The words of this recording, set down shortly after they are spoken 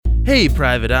Hey,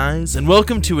 Private Eyes, and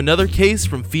welcome to another case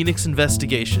from Phoenix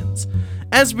Investigations.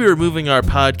 As we were moving our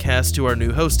podcast to our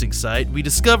new hosting site, we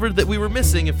discovered that we were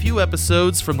missing a few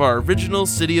episodes from our original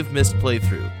City of Mist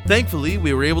playthrough. Thankfully,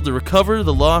 we were able to recover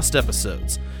the lost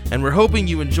episodes, and we're hoping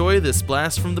you enjoy this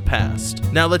blast from the past.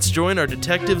 Now let's join our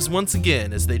detectives once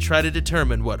again as they try to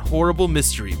determine what horrible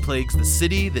mystery plagues the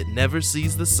city that never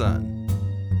sees the sun.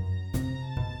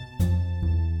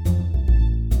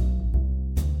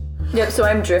 Yep, so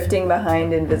I'm drifting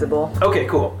behind Invisible. Okay,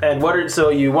 cool. And so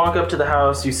you walk up to the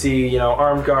house, you see,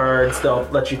 armed guards. They'll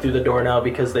let you through the door now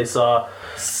because they saw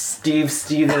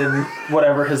Steven,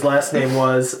 whatever his last name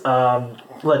was,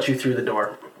 let you through the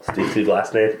door. Steve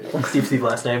last name? Steve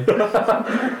last name.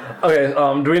 Okay,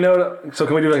 do we know, so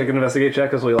can we do like an investigate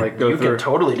check as we go through? You can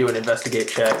totally do an investigate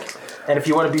check. And if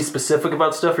you want to be specific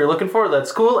about stuff you're looking for,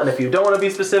 that's cool. And if you don't want to be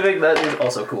specific, that is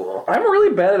also cool. I'm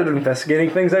really bad at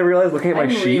investigating things, I realize, looking at my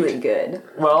sheet. I'm really good.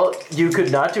 Well, you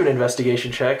could not do an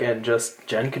investigation check, and just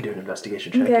Jen could do an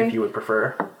investigation check if you would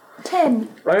prefer. 10.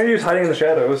 I'm going to use hiding in the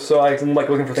shadows, so I can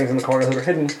looking for things in the corners that are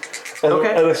hidden.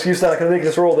 Okay. An excuse that I can make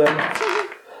this roll then.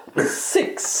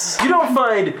 6. You don't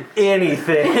find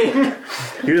anything.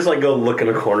 You just go look in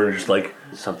a corner and just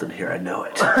something here, I know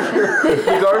it.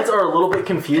 The guards are a little bit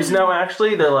confused now,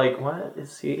 actually. They're like, what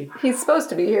is he? He's supposed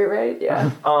to be here, right?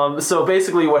 Yeah. So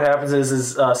basically what happens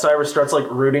is Cyrus starts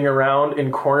rooting around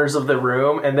in corners of the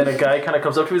room, and then a guy kind of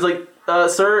comes up to him. He's like,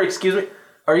 sir, excuse me.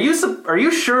 Are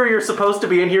you sure you're supposed to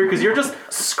be in here? Because you're just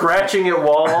scratching at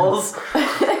walls.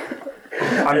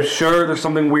 I'm sure there's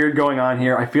something weird going on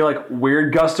here. I feel like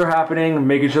weird gusts are happening,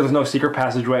 making sure there's no secret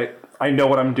passageway. I know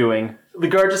what I'm doing. The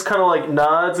guard just kind of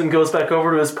nods and goes back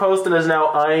over to his post and is now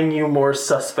eyeing you more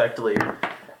suspectly.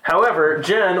 However,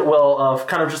 Jen,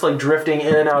 kind of just drifting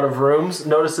in and out of rooms,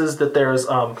 notices that there's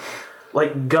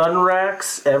gun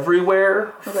racks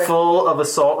everywhere, full of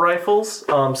assault rifles.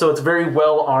 So it's very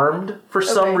well armed for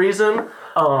some reason.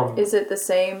 Is it the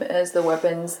same as the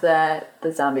weapons that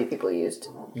the zombie people used?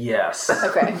 Yes.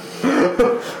 Okay.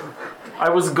 I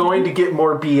was going to get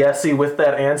more BS-y with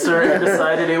that answer and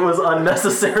decided it was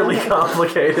unnecessarily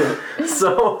complicated.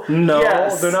 So, no,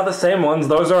 yes. They're not the same ones.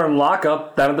 Those are in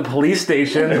lockup down at the police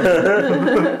station. And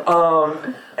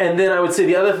then I would say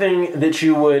the other thing that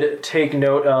you would take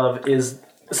note of is,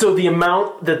 so the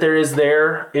amount that there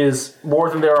is more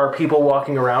than there are people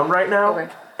walking around right now.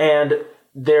 Okay. And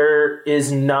there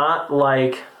is not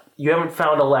you haven't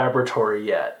found a laboratory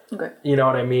yet. Okay. You know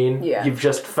what I mean? Yeah. You've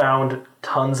just found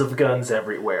tons of guns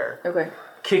everywhere. Okay.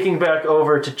 Kicking back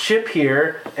over to Chip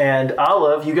here and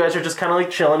Olive, you guys are just kind of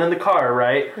chilling in the car,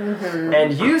 right? Mm-hmm.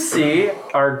 And you see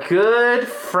our good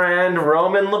friend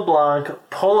Roman LeBlanc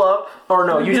pull up,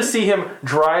 you just see him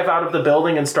drive out of the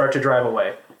building and start to drive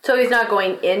away. So he's not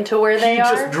going into where they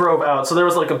are? He just drove out. So there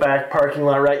was a back parking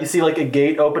lot, right? You see a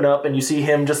gate open up and you see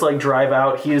him just drive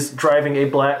out. He is driving a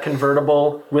black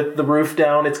convertible with the roof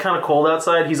down. It's kind of cold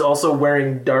outside. He's also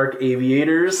wearing dark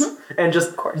aviators and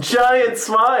just giant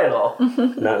smile.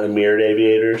 Not the mirrored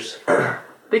aviators?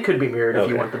 They could be mirrored if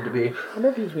you want them to be. I wonder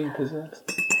if he's being possessed.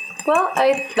 Well,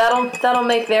 that'll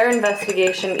make their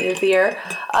investigation easier.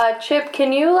 Chip,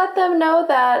 can you let them know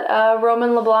that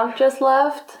Roman LeBlanc just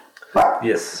left?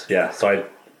 Yes, yeah. So I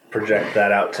project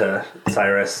that out to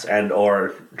Cyrus and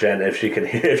or Jen if she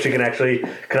can actually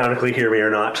canonically hear me or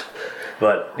not.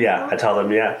 But yeah, I tell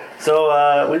them, yeah.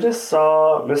 So we just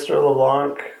saw Mr.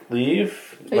 LeBlanc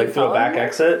leave through a back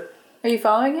exit. Are you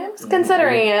following him?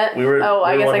 Considering it.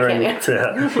 I guess I can't answer.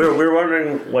 Yeah, we were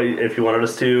wondering if you wanted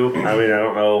us to. I mean, I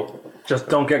don't know. Just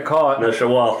don't get caught. No, sure.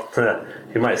 Well,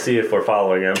 he might see if we're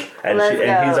following him, and Let's go.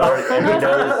 he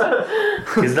knows.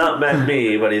 He's not met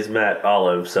me, but he's met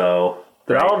Olive. So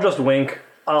I'll just wink.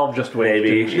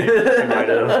 Maybe she might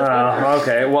have.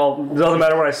 Okay. Well, it doesn't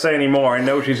matter what I say anymore. I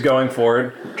know she's going for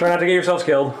it. Try not to get yourselves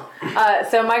killed.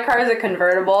 So my car is a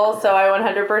convertible, so I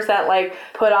 100%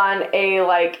 put on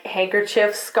a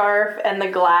handkerchief scarf and the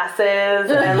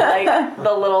glasses and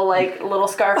the little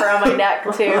scarf around my neck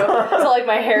too. So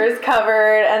my hair is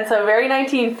covered, and so very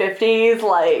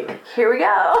 1950s. Here we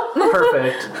go.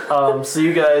 Perfect. So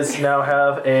you guys now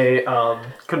have a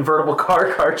convertible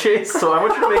car chase. So I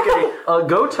want you to make a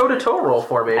go toe-to-toe roll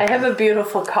for me. I have a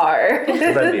beautiful car.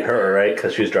 That'd be her, right?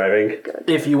 Because she's driving.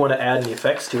 If you want to add any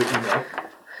effects to it, you may.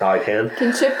 Oh, I can.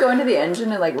 Can Chip go into the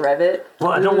engine and rev it?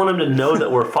 Well, I don't want him to know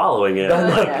that we're following it.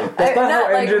 That's not how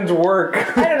engines work.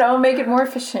 I don't know. Make it more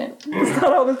efficient. That's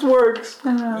not how this works.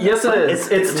 Yes, it is.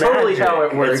 It's totally how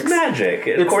it works. It's magic.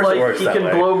 Of course it works that way. He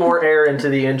can blow more air into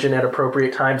the engine at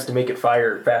appropriate times to make it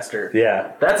fire faster.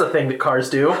 Yeah. That's a thing that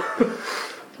cars do.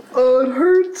 Oh, it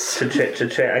hurts.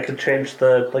 I could change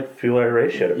the fuel air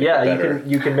ratio to make Yeah, it better.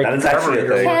 you can make That the is actually a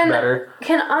carburetor thing. work better.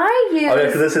 Can I use? Oh yeah,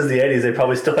 because this is the 80s. They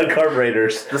probably still had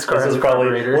carburetors. This car has a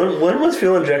carburetor. When was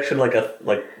fuel injection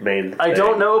main? I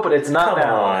don't know, but it's not Come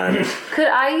now. on. Could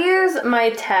I use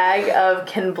my tag of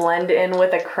can blend in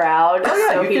with a crowd? Oh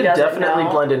yeah, so you he can doesn't definitely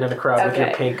know? blend in a crowd with your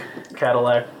Okay. pink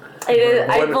Cadillac. It is.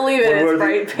 I When- believe when it we're is the-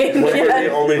 bright pink. When we're the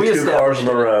Yes. only We two cars on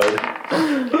the road.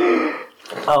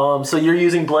 So you're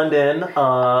using blend in.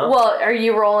 Well, are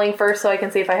you rolling first so I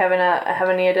can see if I have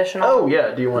any additional? Oh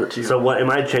yeah, do you want to? So what? Am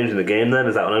I changing the game then?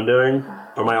 Is that what I'm doing?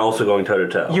 Or am I also going toe to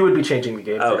toe? You would be changing the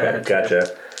game. to add Okay, it to it.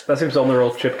 gotcha. That seems the only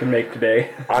roll Chip can make today.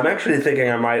 I'm actually thinking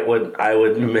I would.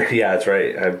 Yeah, that's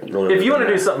right. I really If you want to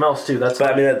do that. something else too, that's But I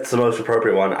fine. mean, that's the most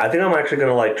appropriate one. I think I'm actually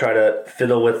gonna try to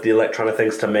fiddle with the electronic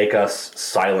things to make us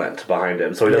silent behind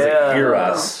him, so he doesn't Yeah. hear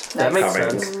us. That makes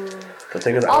coming. sense. The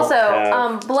thing is, I Also, don't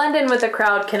have, blend in with the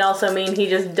crowd can also mean he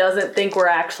just doesn't think we're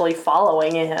actually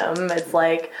following him. It's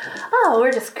like, oh,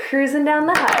 we're just cruising down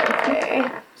the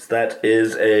highway. so that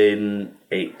is an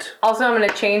 8. Also, I'm going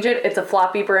to change it. It's a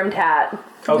floppy brimmed hat.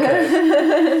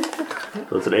 Okay.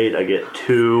 So it's an 8. I get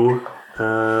 2.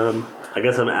 I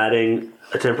guess I'm adding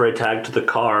a temporary tag to the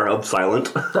car of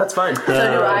silent. That's fine. So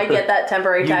do I get that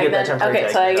temporary You tag get that then? temporary Okay,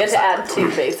 tag, so I yeah. get to add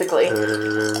 2 basically.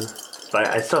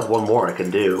 I still have one more I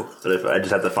can do, but if I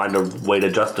just have to find a way to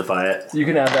justify it. You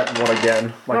can add that one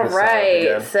again. Like All a salad right,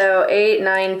 again. so 8,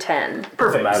 9, 10.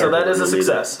 Perfect. matter, So that is a we'll need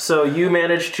success. So you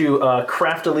managed to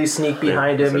craftily sneak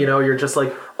behind him. so- You know, you're just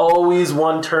like always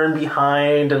one turn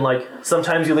behind, and like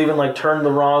sometimes you'll even like turn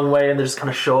the wrong way and they just kind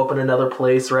of show up in another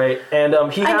place, right? And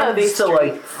he I know happens these to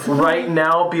like right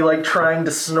now be like trying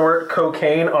to snort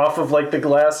cocaine off of like the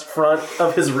glass front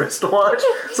of his wristwatch.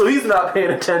 So he's not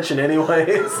paying attention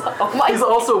anyways. Oh my He's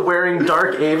also wearing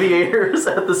dark aviators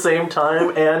at the same time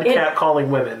and catcalling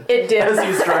women It dims. as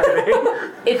he's driving.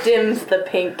 It dims the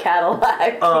pink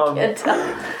Cadillac. You can't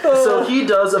tell. So he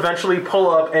does eventually pull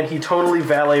up, and he totally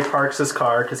valet parks his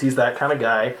car because he's that kind of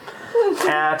guy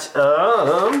at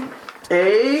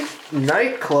a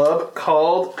nightclub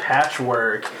called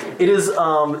Patchwork. It is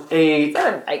a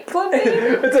Nightclub name?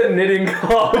 It's a knitting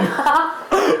club.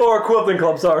 Or a quilting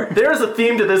club, sorry. there's a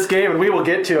theme to this game, and we will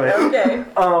get to it. Okay.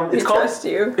 It's called Trust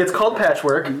you. It's called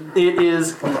Patchwork. It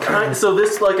is so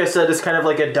this, like I said, is kind of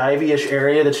like a divey-ish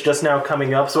area that's just now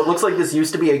coming up. So it looks like this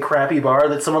used to be a crappy bar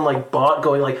that someone like bought,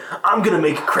 going like, I'm gonna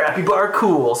make a crappy bar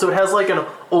cool. So it has like an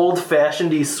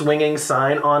old-fashioned-y swinging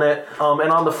sign on it,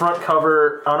 and on the front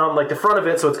cover, on like the front of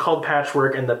it, so it's called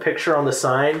Patchwork, and the picture on the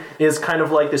sign is kind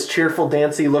of like this cheerful,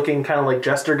 dancy-looking kind of like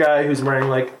jester guy who's wearing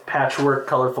like patchwork,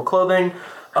 colorful clothing.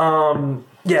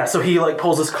 Yeah, so he like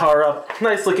pulls his car up.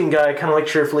 Nice looking guy, kind of like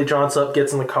cheerfully jaunts up,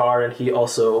 gets in the car, and he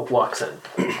also walks in.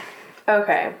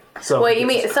 Okay. So Wait, you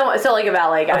mean so like a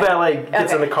valet guy? a valet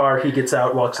gets in Okay. the car, he gets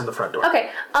out, walks in the front door. Okay.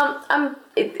 I'm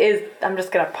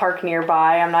just gonna park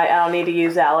nearby. I don't need to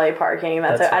use valet parking.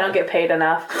 That's I don't get paid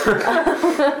enough.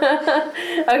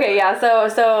 Okay, yeah.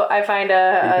 So I find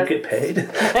You get paid?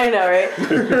 I know,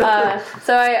 right?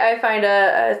 So I find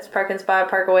a parking spot,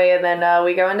 park away, and then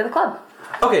we go into the club.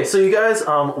 Okay, so you guys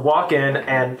walk in,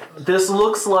 and this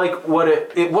looks like what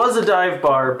it was a dive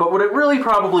bar, but what it really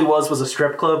probably was a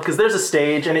strip club, because there's a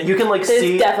stage, and you can like There's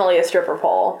see... definitely a stripper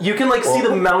pole. You can like see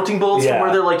the mounting bolts from yeah.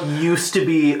 where there like used to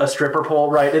be a stripper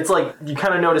pole, right? It's like you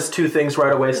kind of notice two things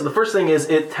right away. So the first thing is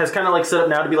it has kind of like set up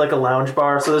now to be like a lounge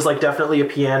bar. So there's like definitely a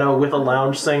piano with a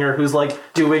lounge singer who's like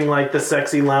doing like the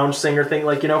sexy lounge singer thing,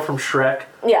 like, you know, from Shrek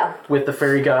Yeah. with the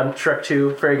fairy god, Shrek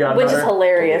 2 fairy godmother. Which is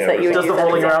hilarious Yeah, that you would Does the use that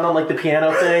rolling example. around on like the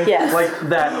piano thing? Yes. Like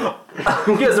that.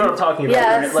 You guys know what I'm talking about,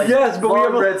 Yes. right? Like, Yes, but we long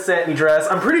have a- red satin dress.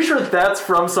 I'm pretty sure that's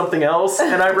from something else,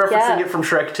 and I'm referencing Yeah. it from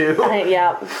Shrek 2.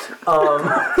 Yeah.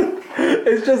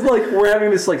 It's just like we're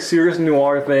having this like serious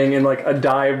noir thing in like a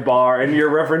dive bar, and you're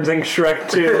referencing Shrek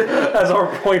 2 as our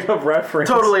point of reference.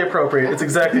 Totally appropriate. It's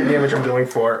exactly the image I'm going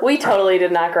for. We totally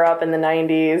did not grow up in the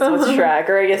 90s with Shrek,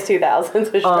 or I guess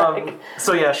 2000s with Shrek.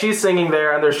 So yeah, she's singing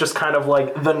there, and there's just kind of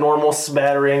like the normal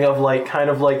smattering of like kind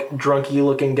of like drunky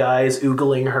looking guys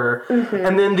oogling her.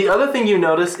 And then the other thing you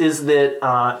notice is that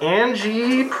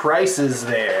Angie Price is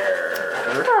there.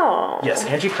 Oh. Yes,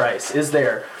 Angie Price is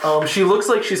there. She looks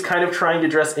like she's kind of trying to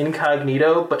dress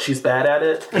incognito, but she's bad at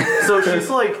it. So she's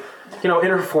like, you know, in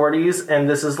her 40s, and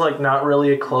this is like not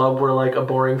really a club where like a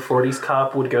boring 40s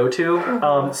cop would go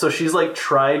to. So she's like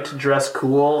tried to dress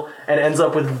cool and ends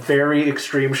up with very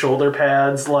extreme shoulder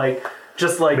pads, like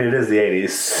just like I mean, it is the 80s.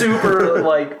 super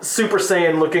like Super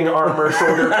Saiyan looking armor,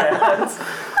 shoulder pads.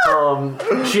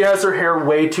 She has her hair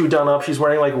way too done up. She's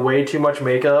wearing like way too much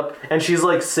makeup, and she's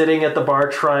like sitting at the bar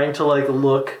trying to like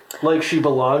look like she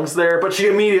belongs there, but she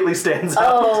immediately stands up.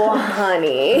 Oh,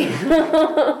 honey.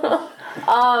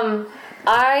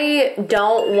 I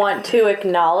don't want to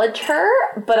acknowledge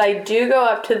her, but I do go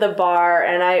up to the bar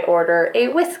and I order a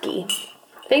whiskey.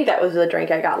 I think that was the drink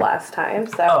I got last time,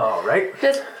 so All right,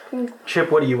 just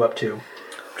Chip, what are you up to?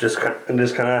 Just kind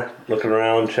of looking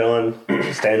around, chilling,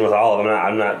 staying with all of them.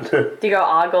 I'm not. do you go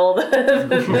ogled?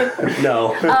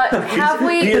 No. Have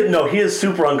we? He is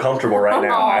super uncomfortable right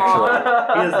now.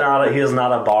 Actually, he is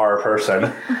not a bar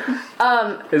person.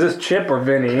 Is this Chip or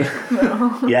Vinny?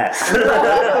 Yes.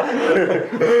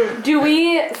 Do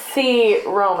we see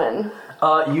Roman?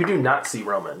 You do not see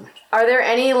Roman. Are there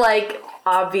any like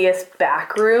obvious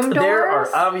backroom doors? There are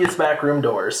obvious backroom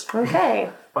doors. Okay.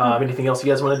 Anything else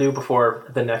you guys want to do before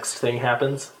the next thing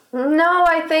happens? No,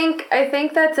 I think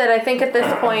that's it. I think at this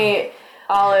point,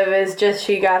 Olive is just,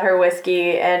 she got her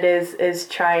whiskey and is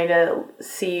trying to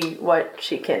see what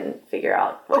she can figure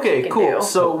out. What she Okay, can cool. do.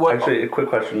 So what? Actually, a quick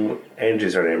question.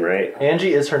 Angie's her name, right?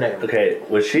 Angie is her name. Okay.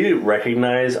 Would she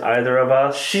recognize either of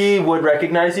us? She would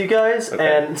recognize you guys, Okay.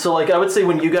 and so like I would say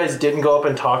when you guys didn't go up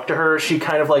and talk to her, she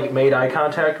kind of like made eye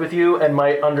contact with you and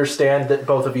might understand that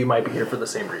both of you might be here for the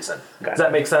same reason. Does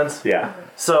that make sense? Yeah.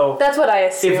 So That's what I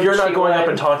assumed. if you're not she going up would.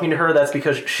 and talking to her, that's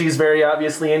because she's very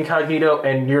obviously incognito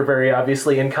and you're very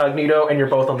obviously incognito and you're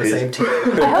both on the same team.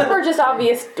 I hope we're just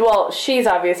obvious. Well, she's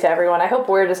obvious to everyone. I hope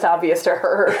we're just obvious to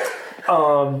her.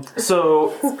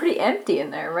 So It's pretty empty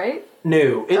in there, right?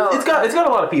 no, it's got a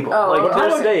lot of people. like What time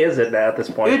there's- of day is it at this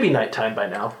it would point? be nighttime by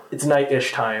now. It's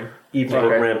night-ish time, evening.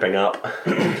 We're ramping up.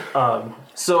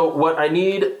 So what I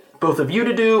need both of you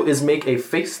to do is make a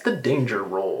face the danger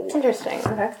roll. Interesting.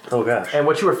 Okay. Oh gosh. And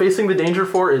what you are facing the danger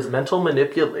for is mental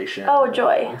manipulation. Oh,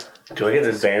 joy. Do I get an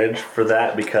advantage for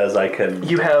that because I can?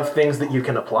 You have things that you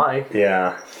can apply.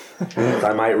 Yeah.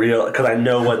 I might because I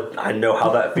know how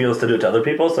that feels to do it to other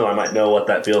people, so I might know what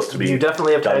that feels to be. You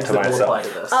definitely have done tags to that will myself. apply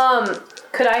to this.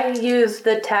 Could I use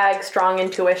the tag strong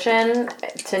intuition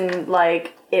to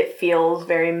like it feels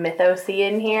very mythosy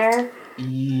in here?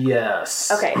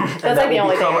 Yes. Okay, And that's that like the will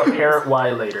only become thing. apparent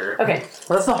why later. Okay.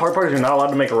 Well, that's the hard part is you're not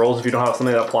allowed to make rolls if you don't have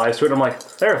something that applies to it. I'm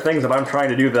like, there are things that I'm trying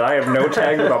to do that I have no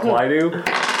tag that apply to.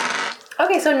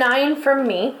 Okay, so 9 from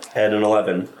me. And an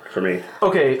 11 for me.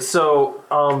 Okay, so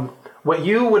what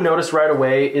you would notice right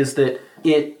away is that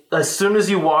as soon as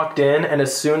you walked in and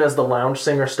as soon as the lounge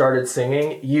singer started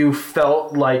singing, you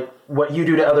felt like what you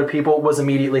do to other people was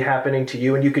immediately happening to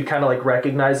you, and you could kind of like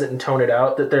recognize it and tone it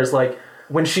out. That there's like,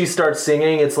 when she starts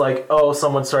singing, it's like, oh,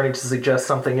 someone's starting to suggest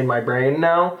something in my brain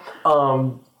now.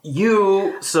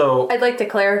 I'd like to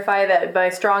clarify that by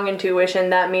strong intuition,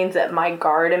 that means that my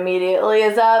guard immediately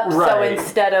is up. So Right.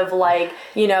 instead of like,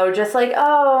 just like,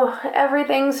 oh,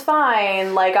 everything's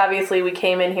fine. Like, obviously we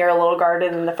came in here a little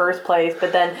guarded in the first place,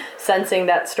 but then sensing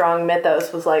that strong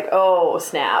mythos was like, oh,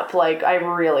 snap. Like, I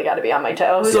really got to be on my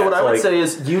toes. So what I would like- say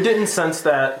is you didn't sense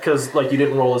that because like you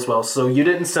didn't roll as well. So you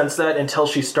didn't sense that until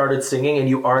she started singing and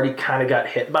you already kind of got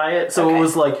hit by it. So Okay. it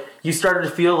was like you started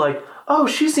to feel like, oh,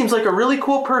 she seems like a really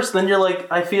cool person. Then you're like,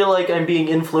 I feel like I'm being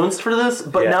influenced for this.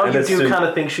 But Yeah, now and you as do soon- kind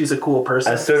of think she's a cool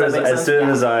person. As soon Does as that make sense?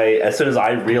 as soon as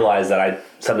I realized that, I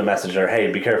sent a message to her, hey,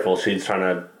 be careful, she's trying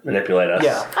to manipulate us.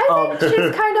 Yeah. I think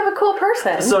she's kind of a cool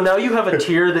person. So now you have a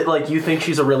tier that like you think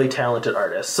she's a really talented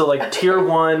artist. So like tier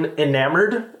 1,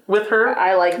 enamored with her.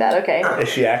 I like that. Okay. Is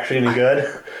she actually any good?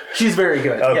 She's very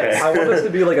good. Okay. Yes. I want this to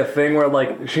be like a thing where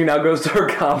like she now goes to her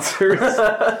concerts.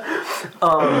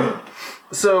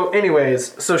 So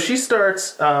anyways, so she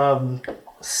starts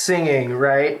singing,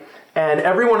 right? And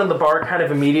everyone in the bar kind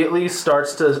of immediately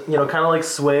starts to, kind of like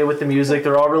sway with the music.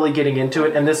 They're all really getting into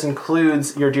it. And this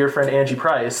includes your dear friend Angie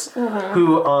Price,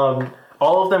 who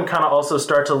all of them kind of also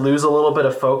start to lose a little bit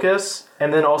of focus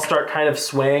and then all start kind of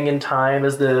swaying in time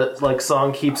as the like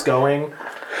song keeps going.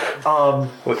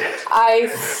 I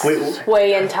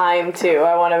sway in time too.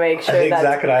 I want to make sure I think that.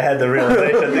 Zach and I had the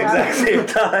realization at the exact same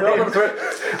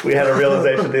time. We had a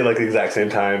realization at the exact same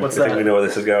time. What's I think that? we know where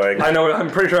this is going. I'm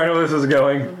pretty sure I know where this is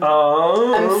going.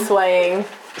 I'm swaying.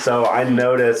 So I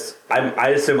noticed. I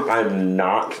assume I'm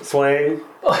not swaying.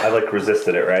 I like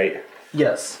resisted it, right?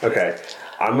 Yes. Okay.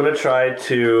 I'm gonna try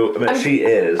to. I mean, she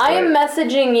is. I am right?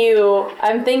 messaging you.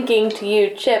 I'm thinking to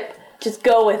you, Chip. Just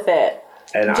go with it.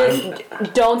 And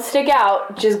Just don't stick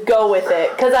out. Just go with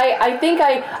it. Because I think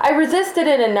I resisted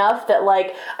it enough that,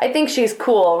 like, I think she's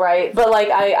cool, right? But, like,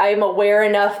 I'm aware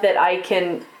enough that I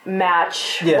can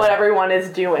match Yeah. what everyone is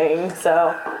doing,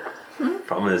 so.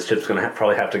 Problem is, Chip's gonna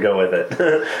probably have to go with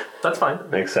it. That's fine.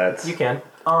 Makes sense. You can.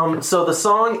 So the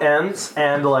song ends,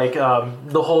 and like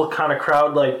the whole kind of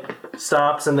crowd like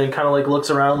stops, and then kind of like looks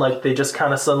around, like they just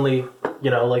kind of suddenly,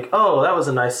 like, oh, that was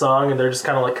a nice song, and they're just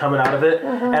kind of like coming out of it.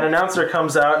 An announcer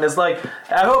comes out and is like,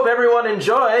 I hope everyone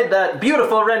enjoyed that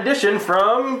beautiful rendition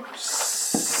from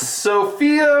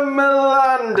Sophia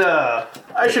Melanda.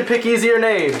 I should pick easier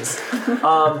names.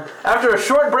 After a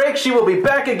short break, she will be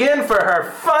back again for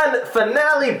her fun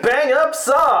finale bang-up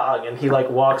song. And he like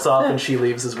walks off, and she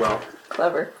leaves as well.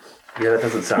 Clever. Yeah, that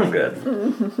doesn't sound good.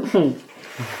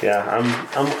 Yeah,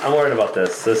 I'm worried about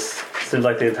this. This seems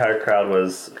like the entire crowd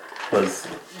was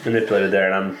manipulated there,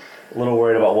 and I'm a little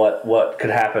worried about what could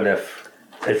happen if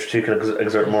she could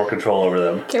exert more control over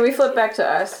them. Can we flip back to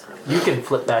us? You can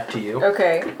flip back to you.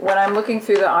 Okay, when I'm looking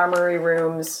through the armory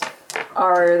rooms,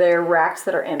 are there racks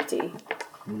that are empty?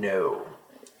 No.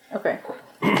 Okay.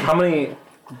 How many?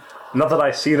 Not that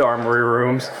I see the armory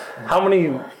rooms. How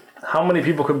many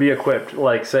people could be equipped?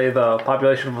 Like, say, the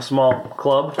population of a small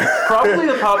club? Probably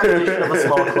the population of a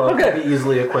small club Okay. could be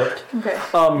easily equipped.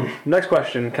 Okay. Next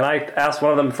question. Can I ask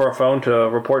one of them for a phone to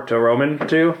report to Roman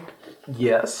to?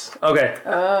 Yes. Okay.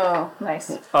 Oh, nice.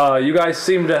 You guys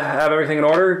seem to have everything in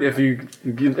order.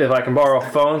 If I can borrow a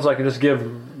phone so I can just give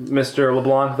Mr.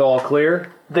 LeBlanc the all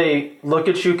clear. They look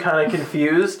at you kind of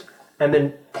confused, and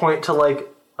then point to like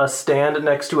a stand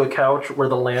next to a couch where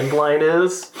the landline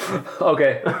is.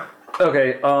 Okay.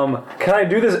 Okay, can I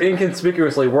do this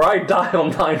inconspicuously where I dial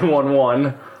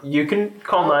 911? You can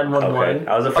call 911. Okay.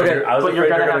 I was afraid But you're you're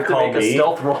gonna gonna have to call make a me.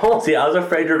 stealth roll. See, I was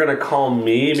afraid you're gonna call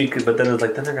me, but then it's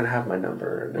like then they're gonna have my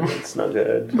number, and it's not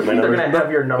good. My They're number's- gonna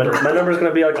have your number. My number's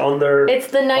gonna be like on their. It's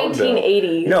the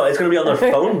 1980s. No, it's gonna be on their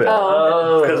phone bill.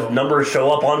 Oh. Because numbers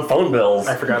show up on phone bills.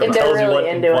 I forgot If about they're Tells you really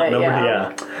what into it, number.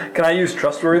 yeah. Can I use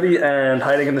trustworthy and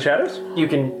hiding in the shadows? that. You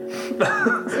can. Is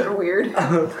that weird?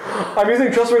 I'm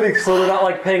using trustworthy so they're not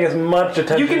like paying as much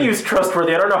attention. You can use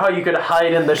trustworthy. I don't know how you could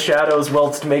hide in the shadows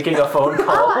whilst making a phone call.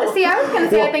 Oh, see, I was gonna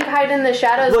say, I think hide in the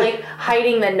shadows, Like- like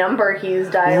hiding the number he's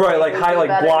dialing. Right, like would hide, be like,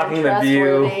 better blocking than the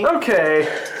view. trustworthy. Okay,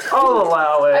 I'll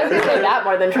allow I was it. gonna say that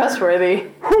more than trustworthy.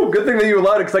 Whew, good thing that you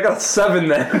allowed it because I got a 7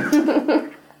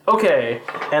 then. Okay,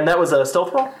 and that was a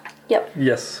stealth roll. Yep.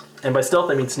 Yes. And by stealth,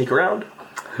 I mean sneak around.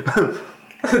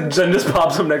 Jen just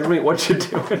pops up next to me. What you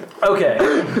doing? Okay.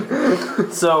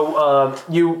 So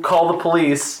you call the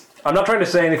police. I'm not trying to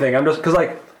say anything. I'm just because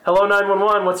like Hello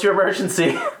 911. What's your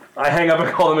emergency? I hang up and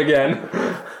call them again.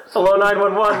 Hello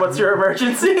 911. What's your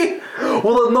emergency?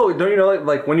 Well, no, don't you know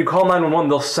like when you call 911,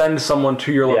 they'll send someone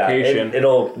to your Yeah, location.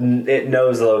 it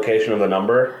knows the location of the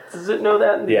number. Does it know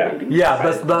that? Yeah. Yeah,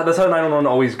 that's how 911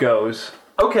 always goes.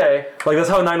 Okay. Like that's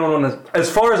how 911 is. As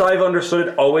far as I've understood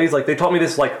it, always like they taught me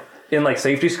this like in like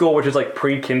safety school, which is like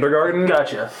pre-kindergarten.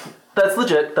 Gotcha. That's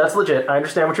legit. That's legit. I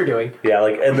understand what you're doing. Yeah,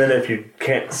 like, and then if you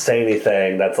can't say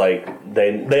anything, that's like they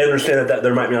understand that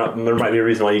there might be a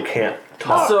reason why you can't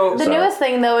talk. So- The newest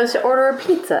thing though is to order a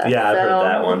pizza. Yeah, I've so. heard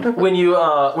that one. When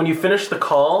you finish the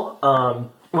call,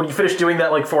 when you finish doing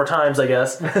that like 4 times, I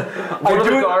guess, one of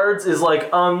the guards is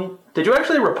like, did you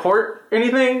actually report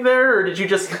anything there, or did you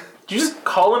just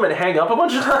call him and hang up a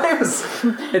bunch of times?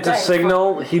 It's a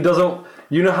signal. He doesn't.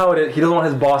 You know how it is. He doesn't want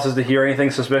his bosses to hear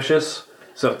anything suspicious,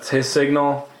 so it's his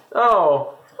signal.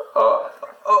 Oh.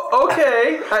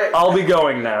 Okay. I'll be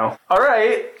going now. All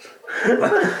right.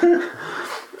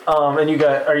 And you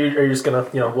got? Are you just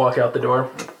gonna walk out the door?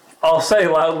 I'll say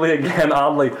loudly again,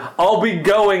 oddly. I'll be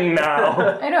going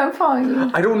now. I know, I'm following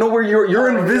you. I don't know where you're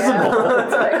invisible. Yeah,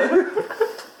 that's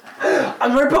right.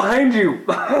 I'm right behind you. You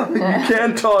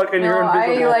can't talk and you're No,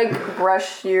 invisible. I like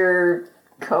brush your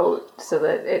coat so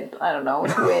that it, I don't know,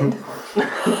 with the wind.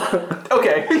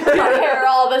 Okay. My hair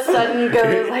all of a sudden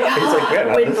goes like, It's like,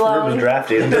 yeah, wind this room is blown.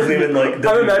 drafty. It doesn't even like. I'm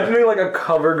doesn't even- imagining like a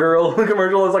CoverGirl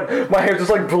commercial. It's like my hair's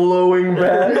just like blowing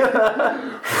back.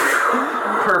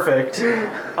 Perfect.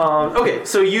 Okay,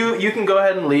 so you can go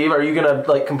ahead and leave. Are you gonna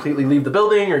like completely leave the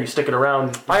building, or are you sticking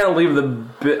around? I'm gonna leave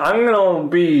I'm gonna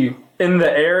be in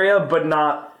the area, but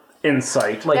not in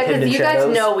sight. Like Yeah, hidden in because you guys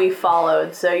shadows? know we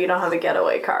followed, so you don't have a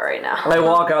getaway car right now. I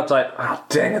walk outside. Oh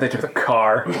dang it! They took the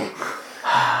car.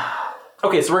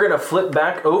 Okay, so we're gonna flip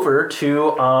back over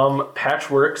to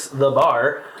Patchworks the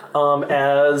bar.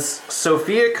 As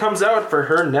Sophia comes out for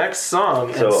her next song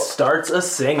and So, starts a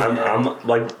singing. I'm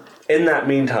like, in that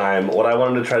meantime, what I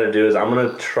wanted to try to do is I'm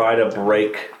gonna try to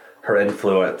break her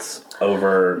influence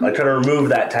over, like, try to remove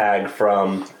that tag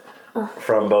from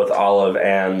both Olive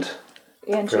and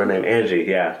what's her name, Angie.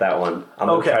 Yeah, that one. I'm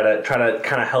gonna try to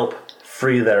kind of help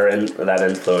free that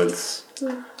influence.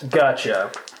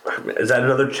 Gotcha. Is that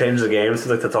another change of the game? Seems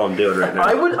like that's all I'm doing right now.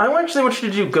 I actually want you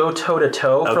to do go toe to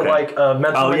toe for Okay. like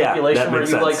mental Oh, yeah, manipulation, that where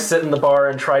makes you like sense. sit in the bar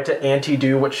and try to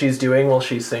anti-do what she's doing while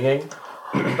she's singing.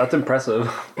 That's impressive.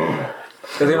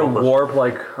 Is it gonna warp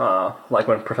like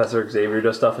when Professor Xavier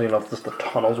does stuff? You know, just the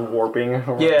tunnels warping. Yeah,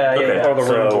 Okay. yeah. Or the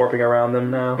room So- warping around them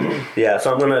now. Yeah,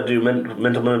 so I'm gonna do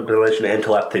mental manipulation and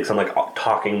telepathy. Because I'm like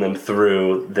talking them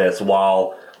through this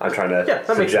while I'm trying to Yeah,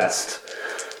 that makes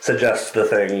suggest the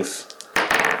things.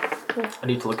 I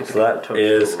need to look at the So that toe.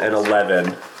 is an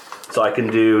 11. So I can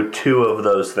do 2 of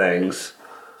those things.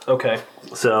 Okay.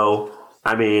 So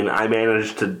I mean, I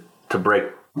managed to break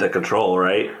the control,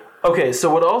 right? Okay, so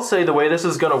what I'll say, the way this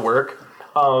is gonna work,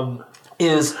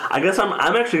 is I guess I'm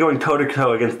actually going toe to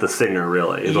toe against the singer.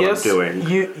 Really, is what I'm doing.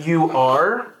 you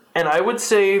are, and I would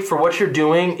say for what you're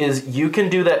doing is you can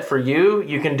do that for you.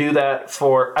 You can do that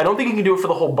for. I don't think you can do it for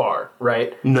the whole bar,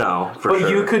 right? No, for But sure.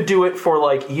 you could do it for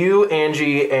like you,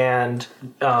 Angie, and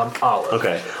Olive.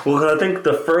 Okay. Well, 'cause I think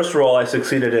the first roll I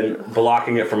succeeded in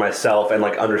blocking it for myself and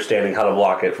like understanding how to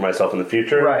block it for myself in the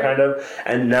future, Right. kind of.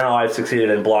 And now I've succeeded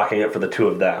in blocking it for the 2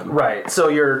 of them. Right. So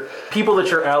your people that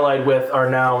you're allied with are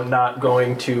now not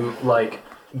going to like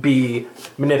be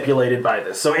manipulated by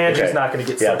this. So Angie's Okay. not going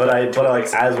to get. Yeah, sucked but into it.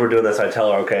 like as we're doing this, I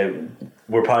tell her, okay,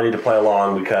 we probably need to play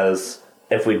along because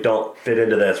if we don't fit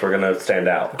into this, we're gonna stand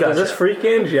out. Gotcha. Does this freak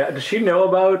Angie? Does she know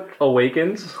about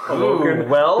Awakens? Awoken?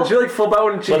 well- does she like flip out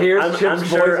when she hears I'm Chip's voice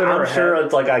sure. in her I'm sure head?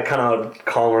 it's like I kind of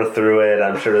calm her through it.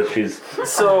 I'm sure that she's.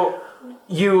 So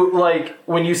you like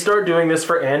when you start doing this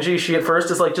for Angie, she at first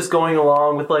is like just going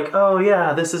along with like, oh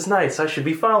yeah, this is nice. I should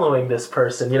be following this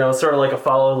person, you know, sort of like a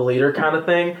follow the leader kind of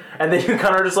thing. And then you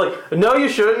kind of are just like, no, you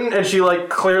shouldn't. And she like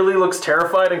clearly looks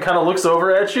terrified and kind of looks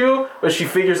over at you, but she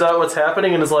figures out what's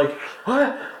happening and is like,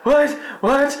 what,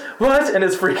 and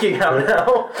is freaking out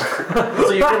now.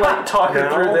 So you can like talk her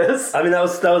through this. I mean, that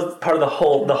was part of the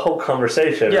whole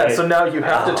conversation. Yeah. right? So now you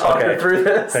have to talk her okay. through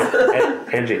this.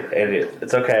 Angie,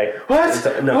 it's okay.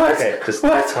 What? No, What? okay, just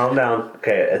What? calm down.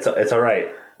 Okay, it's all right.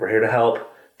 We're here to help.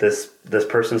 This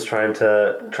person's trying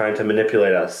to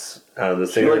manipulate us. The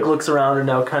She singer. like looks around and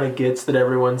now kind of gets that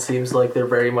everyone seems like they're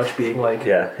very much being like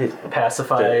yeah.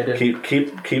 pacified. And,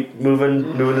 Keep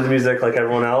moving to the music like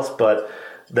everyone else, but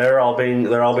they're all being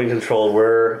controlled.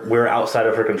 We're outside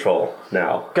of her control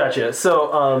now. Gotcha.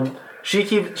 So she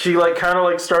like kind of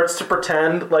like starts to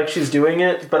pretend like she's doing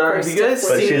it, but have you guys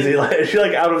But seen? is she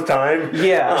like out of time?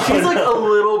 Yeah, she's like a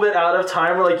little bit out of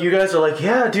time. Where like you guys are like,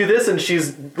 yeah, do this, and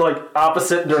she's like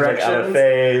opposite Like directions. out of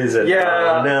phase. And,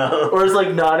 Yeah, oh, no. or is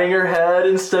like nodding her head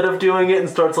instead of doing it, and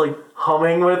starts like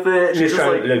humming with it. And She's you're just,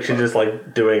 trying. She's just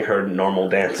like doing her normal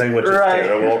dancing, which is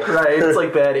terrible. Right. It's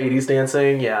like bad 80s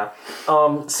dancing. Yeah.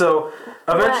 So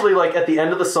eventually, like at the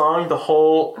end of the song, the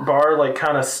whole bar like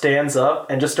kind of stands up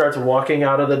and just starts walking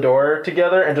out of the door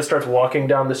together and just starts walking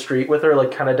down the street with her,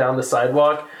 like kind of down the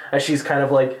sidewalk as she's kind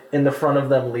of like in the front of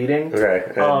them leading.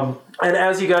 Okay. And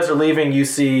as you guys are leaving, you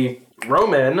see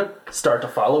Roman start to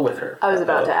follow with her. I was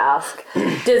about to ask.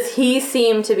 Does he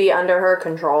seem to be under her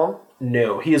control?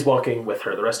 No, he is walking with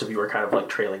her. The rest of you are kind of like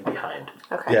trailing behind.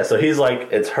 Okay. Yeah, so he's like,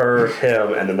 it's her,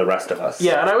 him, and then the rest of us.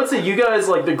 Yeah, and I would say you guys,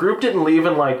 like, the group didn't leave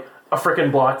in, like, a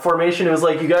freaking block formation. It was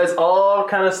like you guys all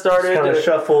kind of started Kind of to...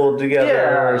 shuffled together,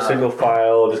 Yeah. single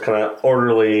file, just kind of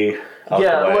orderly. Out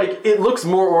Yeah, the way. like, it looks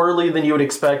more orderly than you would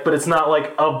expect, but it's not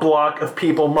like a block of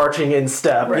people marching in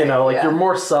step, you Right, know? Like, yeah. you're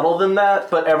more subtle than that,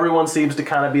 but everyone seems to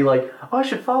kind of be like, oh, I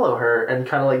should follow her, and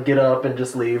kind of, like, get up and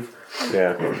just leave.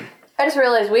 Yeah. I just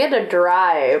realized we had to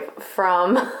drive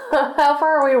from. How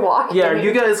far are we walking? Yeah, are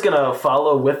you guys gonna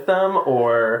follow with them,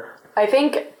 or... I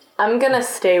think I'm gonna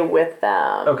stay with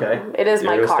them. Okay. It is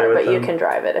my You're gonna stay car, with but you them? can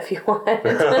drive it if you want.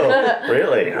 Oh,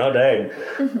 really? Oh, dang.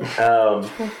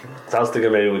 So I was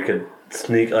thinking maybe we could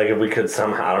sneak, like if we could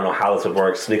somehow, I don't know how this would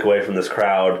work, sneak away from this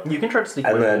crowd. You can try to sneak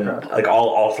And away then, from the crowd. like,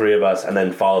 all 3 of us, and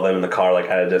then follow them in the car, like,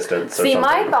 at a distance or See, something.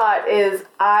 my thought is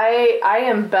I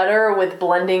am better with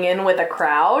blending in with a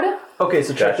crowd. Okay,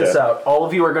 so check Gotcha. this out. All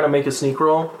of you are going to make a sneak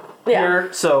roll Yeah. here.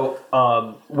 So,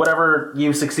 whatever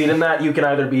you succeed in that, you can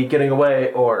either be getting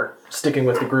away or sticking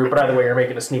with the group. But either way, you're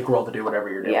making a sneak roll to do whatever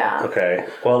you're doing. Yeah. Okay.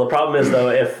 Well, the problem is, though,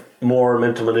 if more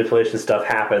mental manipulation stuff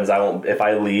happens, I won't. If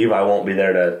I leave, I won't be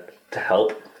there to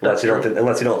help. Unless you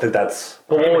don't think that's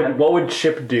But what would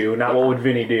Chip do? Not what would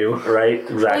Vinny do? right.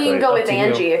 Exactly. Well, you can go with to you.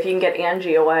 Angie if you can get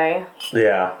Angie away.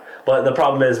 Yeah. But the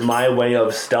problem is, my way of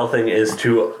stealthing is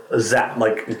to zap,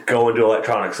 like, go into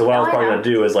electronics. So what I was Oh, I probably know. going to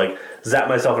do is, like, zap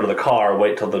myself into the car,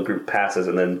 wait till the group passes,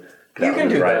 and then You can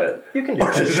do drive that. it. You can do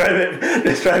that.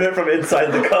 Just drive it from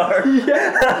inside the car.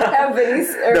 Have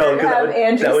Vinny's or No, because have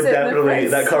Angie sit in the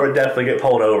front that car would definitely get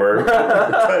pulled over.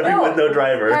 Driving with no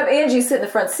driver. Have Angie sit in the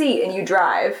front seat and you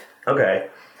drive. Okay,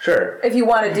 sure. If you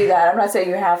want to do that, I'm not saying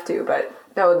you have to, but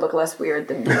that would look less weird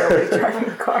than nobody driving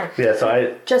a car. Yeah, so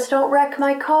I Just don't wreck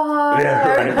my car. yeah,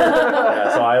 right.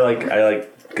 Yeah, so I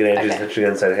get Angie's attention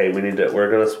and said, hey, we're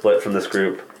gonna split from this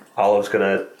group. Olive's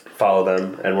gonna follow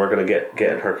them, and we're gonna get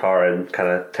in her car and kind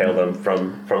of tail them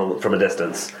from a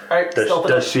distance. All right,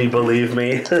 Does she believe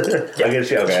me? I guess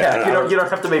she. Okay. Yeah, you don't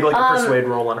have to make like a persuade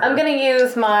roll on her. I'm gonna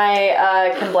use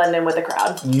my can blend in with the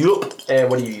crowd. Yup. And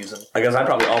what are you using? I guess I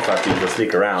probably also have to use the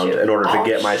sneak around in order to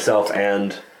get myself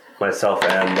and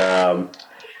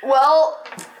Well,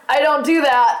 I don't do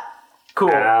that. Cool.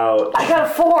 out. I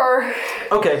got a 4.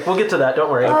 Okay, we'll get to that.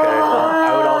 Don't worry. Okay. Well,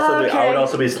 I would okay.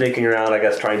 also be sneaking around. I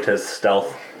guess trying to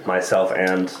stealth myself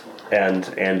and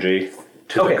Angie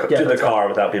to the car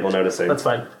without people noticing. That's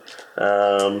fine.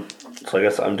 So I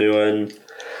guess I'm doing.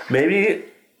 Maybe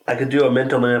I could do a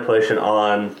mental manipulation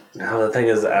on. Now the thing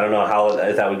is, I don't know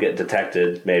if that would get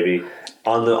detected. Maybe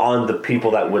on the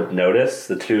people that would notice,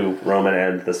 the two, Roman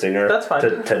and the singer. That's fine.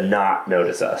 To not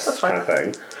notice us. That's fine. Kind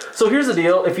of thing. So here's the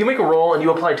deal. If you make a roll and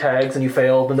you apply tags and you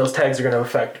fail, then those tags are going to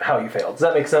affect how you failed. Does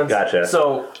that make sense? Gotcha.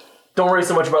 So don't worry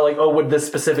so much about like, oh, would this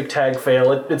specific tag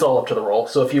fail? It's all up to the roll.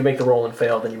 So if you make the roll and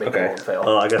fail, then you make the roll Okay. and fail.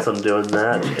 Well, I guess I'm doing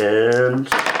that, and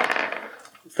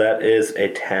that is a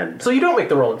 10. So you don't make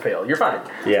the roll and fail. You're fine.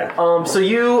 Yeah. So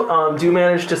you do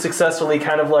manage to successfully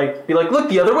kind of like be like, look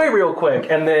the other way real quick,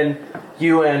 and then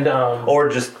you and Or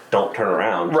just don't turn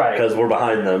around. Right. Because we're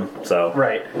behind them, so.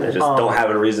 right. They just don't have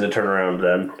a reason to turn around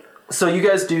then. So you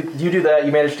guys do that.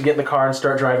 You manage to get in the car and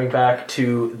start driving back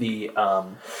to the.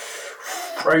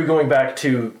 Are you going back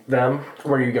to them?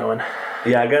 Where are you going?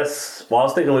 Yeah, I guess. Well, I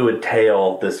was thinking we would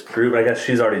tail this group. I guess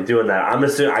she's already doing that. I'm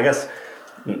assuming. I guess,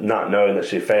 not knowing that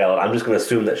she failed, I'm just going to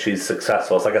assume that she's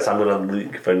successful. So I guess I'm going to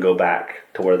leave and go back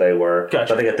to where they were. Gotcha.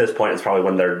 So I think at this point it's probably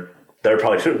when they're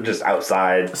probably just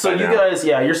outside. So by you now. guys,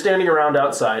 you're standing around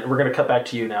outside. We're going to cut back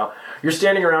to you now. You're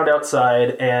standing around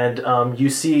outside, and you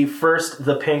see first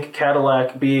the pink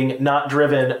Cadillac being not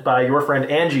driven by your friend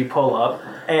Angie pull up,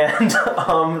 and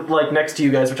like next to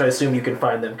you guys, which I assume you can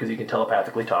find them because you can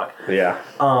telepathically talk. Yeah.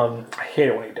 I hate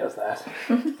it when he does that.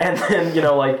 And then,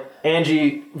 like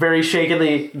Angie very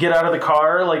shakily get out of the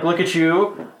car, like look at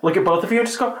you, look at both of you, and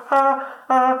just go,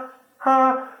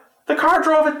 the car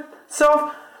drove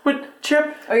itself with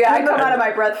Chip. Oh yeah, I come out of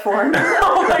my breath form.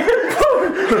 Oh my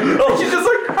god! And she's just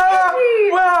like,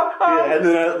 well, Yeah, and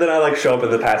then I like show up in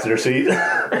the passenger seat.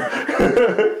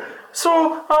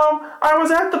 so I was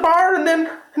at the bar, and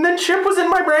then Chip was in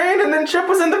my brain, and then Chip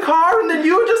was in the car, and then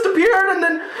you just appeared, and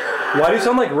then Why do you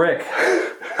sound like Rick?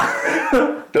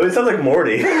 No, he sounds like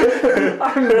Morty.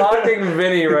 I'm mocking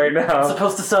Vinny right it's now.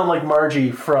 supposed to sound like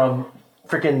Margie from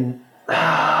freaking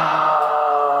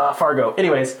Fargo.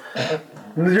 Anyways,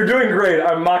 You're doing great.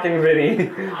 I'm mocking Vinny.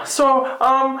 so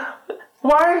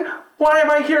why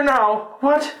am I here now?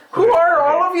 What? Who are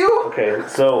all of you? Okay,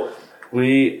 so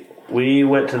we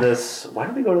went to this. Why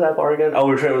did we go to that bar again? Oh,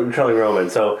 we're trailing Roman.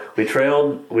 So we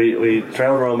trailed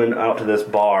Roman out to this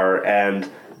bar, and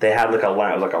they had like a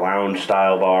lounge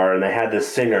style bar, and they had this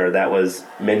singer that was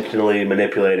mentally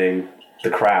manipulating the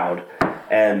crowd,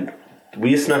 and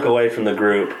we snuck away from the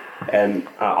group. And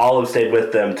Olive stayed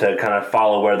with them to kind of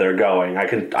follow where they're going. I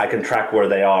can track where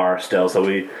they are still.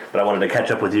 But I wanted to catch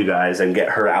up with you guys and get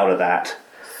her out of that.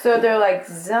 So they're like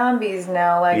zombies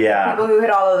now, like Yeah. people who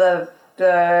hit all of the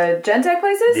Gentech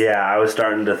places? Yeah, I was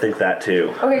starting to think that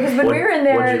too. Okay, because when we were in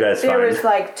What'd there, you guys there find? was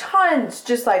like tons,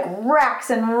 just like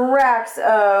racks and racks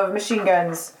of machine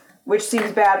guns, which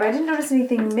seems bad, but I didn't notice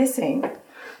anything missing.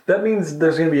 That means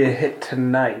there's going to be a hit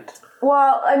tonight.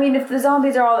 Well, I mean, if the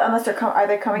zombies are all, unless are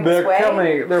they coming this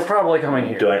way? They're probably coming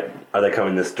here. Are they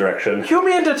coming this direction? You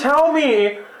mean to tell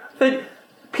me that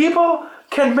people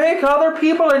can make other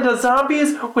people into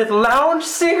zombies with lounge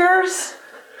singers?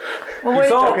 Well, You wait,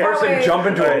 saw a okay, person wait. jump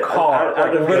into a car,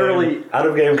 Out of literally. game, out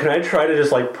of game. Can I try to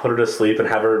just like put her to sleep and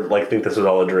have her like think this was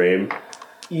all a dream?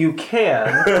 You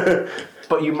can,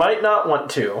 but you might not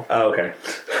want to. Oh, okay.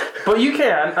 But you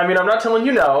can. I mean, I'm not telling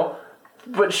you no,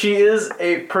 but she is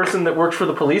a person that works for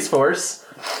the police force.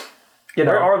 You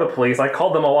know, Where are the police? I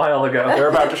called them a while ago. they're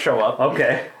about to show up.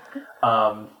 Okay.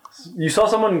 You saw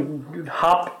someone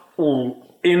hop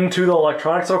into the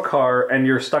electronics of a car, and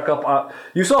you're stuck up.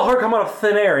 You saw her come out of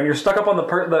thin air, and you're stuck up on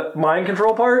the mind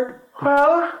control part.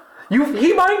 Well, Did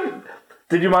you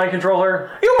mind control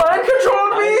her? you mind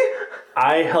controlled me?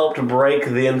 I helped break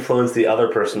the influence the other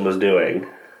person was doing.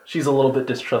 She's a little bit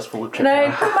distrustful of Can I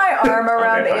Chip. put my arm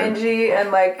around Okay, fine. Angie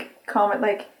and like comment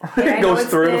like hey, I It know goes it's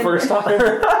through the been- first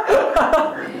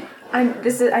time.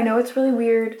 I know it's really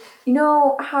weird. You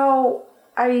know how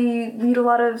I read a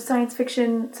lot of science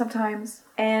fiction sometimes,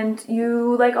 and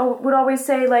you like would always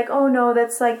say like, oh no,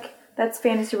 that's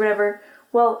fantasy or whatever.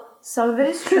 Well, some of it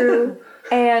is true,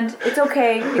 and it's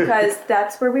okay because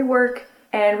that's where we work,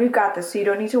 and we've got this, so you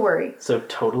don't need to worry. So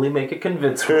totally make it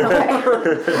convincing. Okay.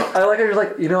 I like how you're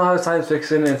like, you know how it's science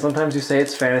fiction, and sometimes you say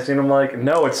it's fantasy, and I'm like,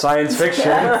 no, it's science fiction.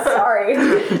 Sorry,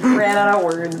 ran out of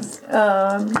words.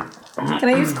 Can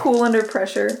I use cool under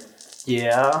pressure?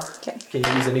 Yeah. Okay. Can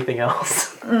you use anything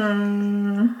else?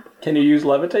 Can you use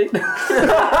levitate?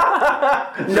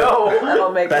 No.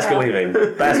 I'll make Basket weaving.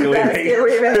 Basket Basket weaving.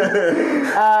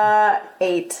 weaving.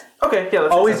 8. Okay, yeah.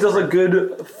 That's Always does a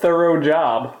good, thorough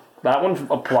job. That one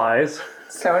applies.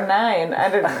 So 9. I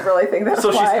didn't really think that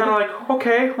So she's applied. kind of like,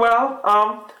 okay,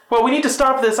 well, we need to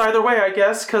stop this either way, I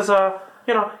guess, because,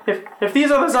 if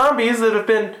these are the zombies that have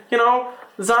been,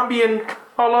 zombieing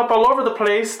all over the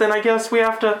place, then I guess we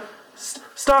have to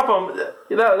stop them.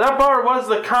 That bar was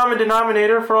the common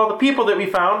denominator for all the people that we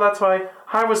found. That's why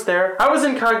I was there. I was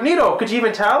incognito. Could you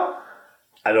even tell?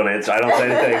 I don't answer. I don't say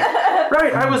anything.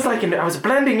 Right. I was I was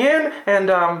blending in, and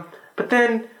but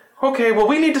then. Okay, well,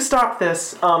 we need to stop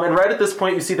this. And right at this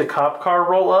point, you see the cop car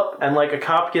roll up, and like a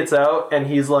cop gets out, and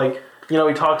he's like, he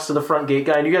talks to the front gate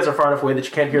guy, and you guys are far enough away that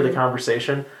you can't hear the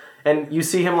conversation. And you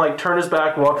see him like turn his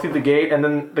back, walk through the gate, and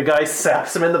then the guy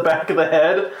saps him in the back of the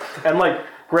head, and like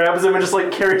grabs him and just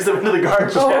like carries him into the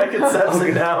guard shack and saps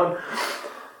him down.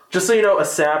 Just so you know, a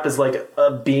sap is like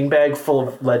a beanbag full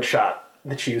of lead shot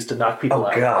that you use to knock people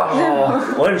out.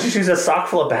 God. Why didn't you use a sock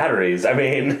full of batteries? I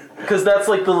mean, Because that's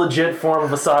like the legit form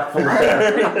of a sock full of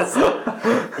batteries.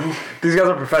 These guys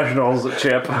are professionals,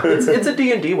 Chip. It's a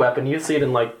D&D weapon. You see it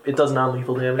in like, it does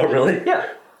non-lethal damage. Oh, really? Yeah.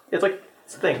 It's like,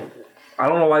 it's a thing. I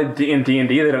don't know why in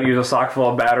D&D they don't use a sock full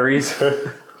of batteries.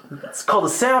 It's called a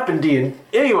sap in D&D.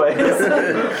 Anyways.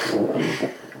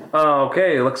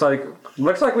 Okay, looks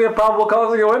like we have probable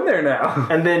cause to go in there now.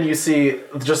 And then you see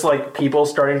just like people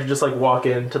starting to just like walk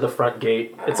into the front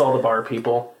gate. It's all the bar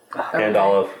people. and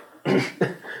Olive.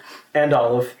 And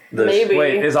Olive. Maybe.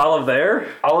 Wait, is Olive there?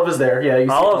 Olive is there. Yeah, you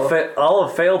see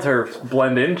Olive failed her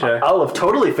blend-in check. Olive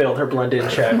totally failed her blend-in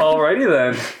check. Alrighty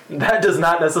then. That does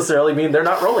not necessarily mean they're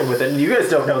not rolling with it, and you guys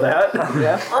don't know that.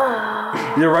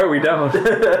 You're right, we don't.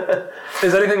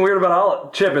 Is anything weird about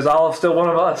Olive? Chip, is Olive still one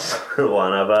of us?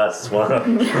 One of us.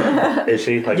 Is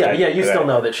she? Like, Yeah, you still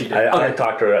know that she did. I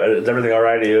talked to her. Is everything all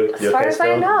right? Are you As far okay as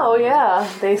still? I know, yeah.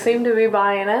 They seem to be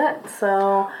buying it,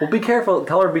 so... Well, be careful.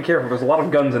 Tell her to be careful. There's a lot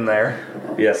of guns in there.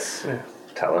 Yes.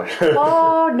 Tell her.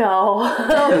 Oh,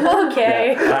 no.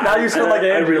 Okay. Now you sound like I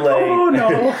Andrew. relay. Oh,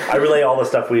 no. I relay all the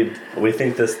stuff we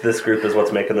think this group is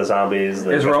what's making the zombies.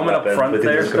 Is Roman up front we think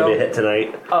there there's going to be a still? hit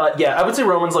tonight. Yeah, I would say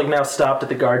Roman's like now stopped at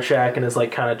the guard shack and is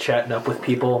like kind of chatting up with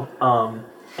people.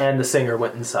 And the singer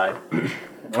went inside.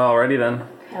 Alrighty then.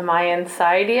 Am I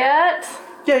inside yet?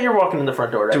 Yeah, you're walking in the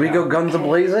front door right Do we now. go guns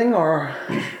a-blazing, or...?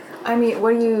 I mean,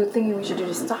 what are you thinking we should do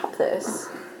to stop this?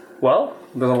 Well,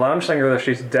 there's a lounge singer that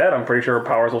she's dead. I'm pretty sure her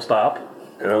powers will stop.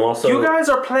 And I'm also. You guys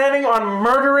are planning on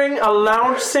murdering a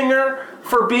lounge singer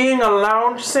for being a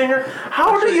lounge singer?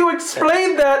 How do you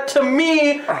explain that to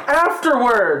me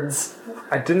afterwards?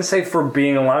 I didn't say for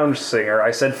being a lounge singer.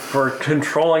 I said for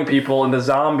controlling people into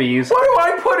zombies. What do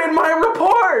I put in my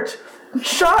report?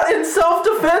 Shot in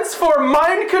self-defense for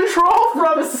mind control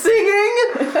from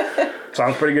singing?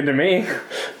 Sounds pretty good to me.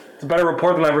 It's a better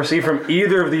report than I've received from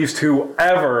either of these two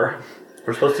ever.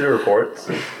 We're supposed to do reports.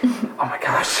 Oh my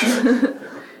gosh.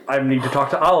 I need to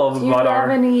talk to Olive Do you about have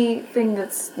our... anything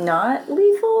that's not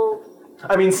lethal?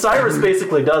 I mean, Cyrus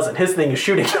basically doesn't. His thing is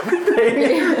shooting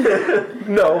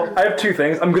everything. No, I have two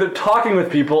things. I'm good at talking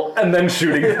with people and then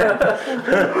shooting them.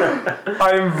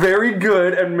 I am very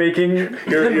good at making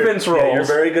convince rolls. Yeah, you're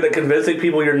very good at convincing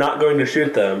people you're not going to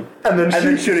shoot them. and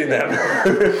then Shooting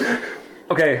them.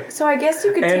 Okay, So I guess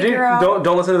you could Angie, take her out.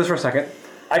 don't listen to this for a second.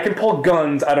 I can pull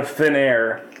guns out of thin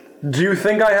air. Do you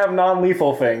think I have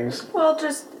non-lethal things? Well,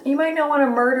 you might not want to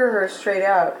murder her straight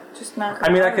out. Just knock her out.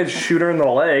 I mean, I could shoot her in the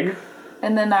leg.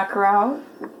 And then knock her out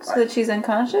so that she's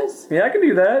unconscious? Yeah, I could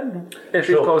do that if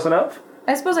she's Sure. close enough.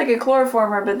 I suppose I could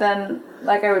chloroform her, but then,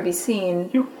 I would be seen.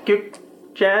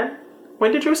 Jen,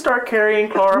 when did you start carrying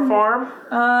chloroform? Isn't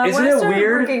when I it started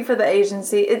weird? working for the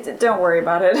agency, don't worry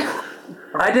about it.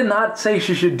 I did not say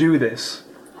she should do this.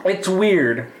 It's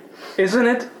weird, isn't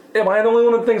it? Am I the only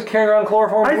one that thinks carrying around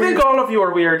chloroform is I weird? think all of you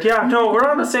are weird. Yeah, no, we're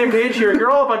on the same page here. You're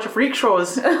all a bunch of freak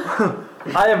shows.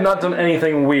 I have not done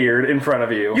anything weird in front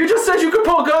of you. You just said you could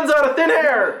pull guns out of thin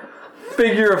air.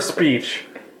 Figure of speech.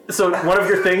 So one of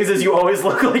your things is you always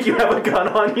look like you have a gun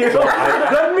on you.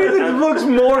 That means it looks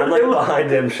more. I'm like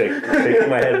behind him, shaking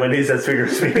my head when he says figure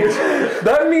of speech.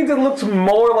 That means it looks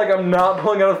more like I'm not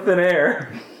pulling out of thin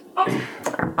air.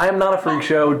 I am not a freak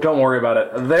show. Don't worry about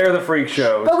it. They're the freak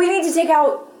shows. But we need to take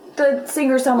out the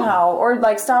singer somehow, or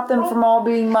like stop them from all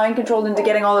being mind controlled into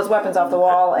getting all those weapons off the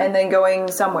wall and then going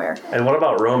somewhere. And what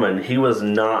about Roman? He was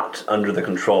not under the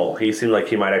control. He seemed like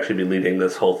he might actually be leading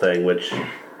this whole thing, which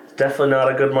is definitely not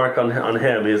a good mark on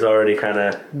him. He's already kind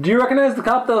of... Do you recognize the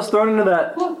cop that was thrown into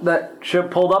that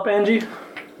ship pulled up, Angie?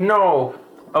 No,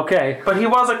 Okay. but he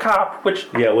was a cop, which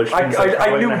Yeah, which means I they're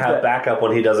probably knew going to have that. backup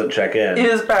when he doesn't check in.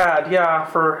 is bad, yeah,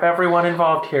 for everyone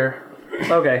involved here.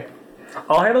 Okay.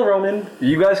 I'll handle Roman.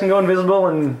 You guys can go invisible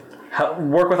and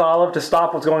work with Olive to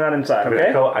stop what's going on inside,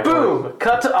 okay? Boom!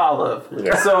 Cut to Olive.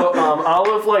 Yeah. So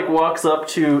Olive like walks up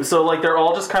to, so like they're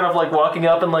all just kind of like walking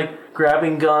up and like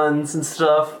grabbing guns and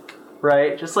stuff,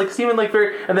 right? Just like seeming like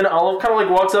very, and then Olive kind of like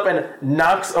walks up and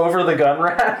knocks over the gun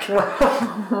rack,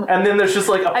 and then there's just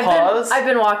like a pause. I've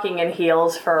been walking in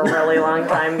heels for a really long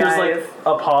time, guys. There's like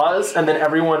a pause, and then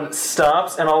everyone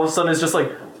stops, and all of a sudden it's just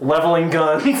like leveling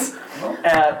guns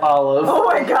at Olive. Oh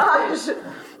my gosh!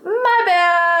 My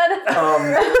bad.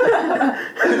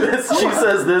 She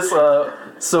says this,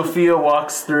 Sophia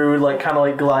walks through, like, kind of,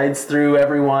 like, glides through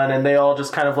everyone, and they all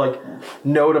just kind of, like,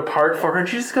 note apart for her, and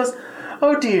she just goes,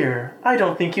 "Oh dear, I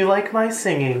don't think you like my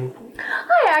singing.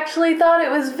 I actually thought it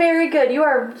was very good. You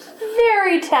are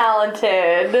very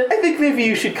talented. I think maybe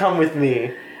you should come with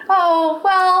me." Oh,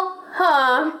 well,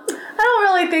 I don't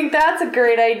really think that's a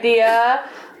great idea.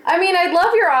 I mean, I'd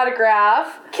love your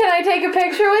autograph. Can I take a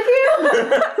picture with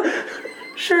you?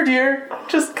 "Sure, dear.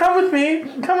 Just come with me.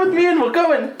 Come with me, and we'll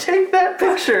go and take that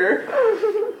picture."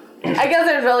 I guess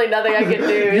there's really nothing I can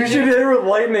do. You should hit her with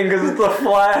lightning because it's the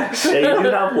Flash. Yeah, you do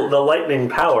have the lightning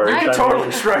powers. I I mean,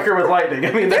 Totally strike her with lightning.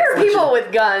 I mean, There that's are people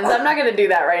with guns. I'm not gonna do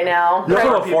that right now. You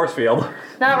also have a force field.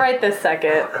 Not right this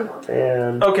second.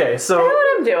 and Okay, I know so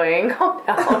what I'm doing.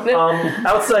 Calm down.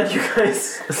 outside, you guys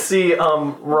see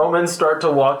Roman start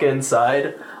to walk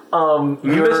inside.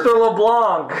 Mr.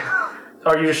 LeBlanc.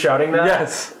 Are you just shouting that?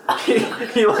 Yes.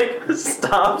 He like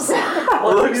stops,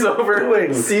 looks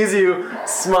over, sees you,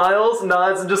 smiles,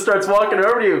 nods, and just starts walking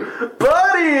over to you.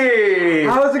 "Buddy!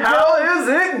 How's it How is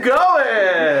it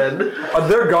going?"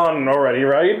 They're gone already,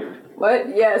 right?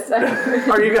 What? Yes.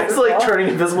 Are you guys like turning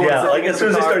invisible? yeah, like as soon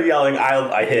as they started yelling,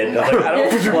 I hid. I was like, I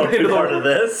don't want to be part of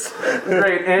this.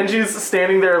 Great. Angie's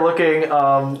standing there looking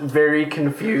very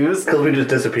confused. Because we just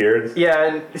disappeared.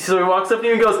 Yeah, and so he walks up to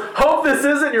you and goes, "Hope this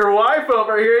isn't your wife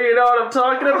over here, you know what I'm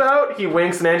talking about?" He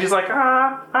winks and Angie's like,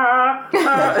 and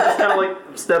just kind of like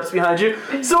steps behind you.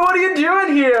 "So what are you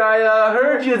doing here? I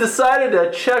heard you decided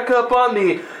to check up on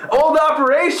the old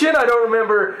operation. I don't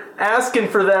remember asking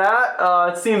for that.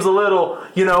 It seems a little,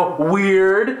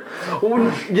 weird."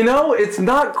 You know, it's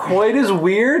not quite as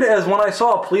weird as when I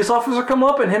saw a police officer come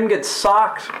up and him get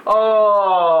socked.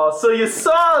 "Oh, so you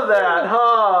saw that,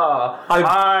 huh?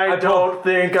 I I don't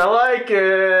think I like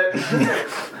it."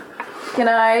 Can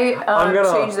I I'm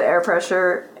gonna- change the air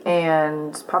pressure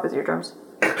and pop his eardrums?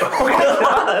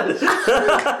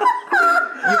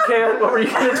 You can't. What were you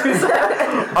gonna do,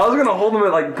 Zach? I was gonna hold him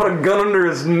and like put a gun under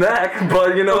his neck,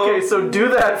 but Okay, so do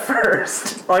that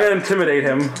first. I gotta intimidate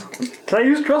him. Can I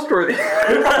use trustworthy?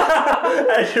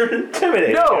 You're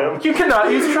intimidating No, him. you cannot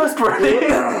use trustworthy.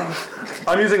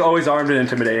 I'm using always armed and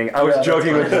intimidating. I was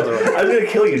joking with the other one. I'm going to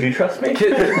kill you. Do you trust me?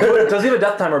 Does he have a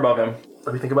death timer above him?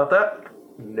 Let me think about that.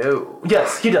 No.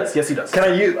 Yes, he does. Yes, he does. Can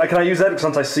I use that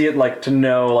since I see it like to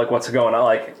know like what's going on,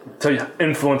 like to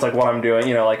influence like what I'm doing?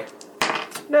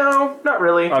 No, not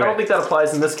really. I Okay. don't think that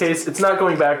applies in this case. It's not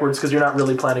going backwards because you're not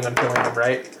really planning on killing him,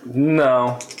 right?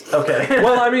 No. Okay.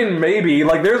 Well, I mean, maybe.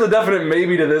 Like, there's a definite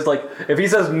maybe to this. Like, if he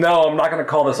says no, I'm not gonna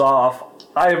call this off.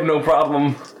 I have no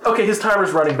problem. Okay, his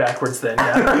timer's running backwards then.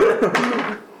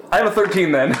 Yeah. I have a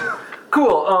 13 then.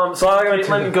 Cool. So I gotta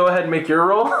Caitlin, go ahead and make your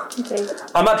roll. Okay.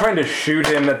 I'm not trying to shoot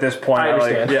him at this point. I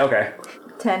understand. Yeah. Okay.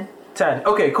 10. 10.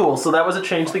 Okay, cool. So that was a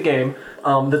change the game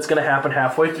that's going to happen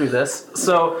halfway through this.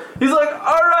 So he's like,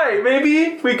 "All right,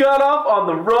 maybe we got off on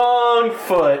the wrong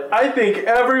foot. I think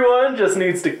everyone just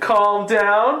needs to calm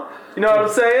down." You know what I'm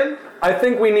saying? I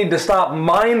think we need to stop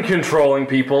mind controlling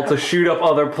people to shoot up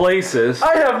other places.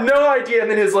 I have no idea. And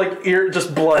then his like ear,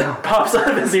 just blood pops out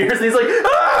of his ears, and he's like,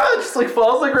 "Ah!" Just like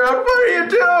falls to the ground. "What are you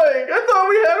doing? I thought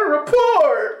we had a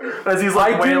report." As he's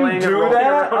like I didn't wailing and do rolling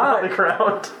that. around on the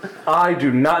ground. I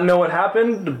do not know what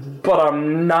happened, but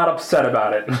I'm not upset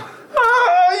about it.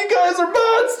 "Ah, you guys are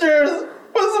monsters.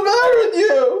 What's the matter with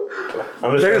you?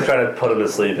 I'm just gonna try to put him to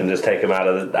sleep and just take him out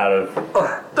of.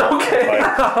 Okay.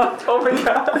 Like, Oh my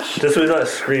gosh. just so he's not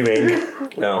screaming.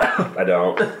 No, I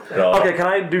don't at all. Okay, can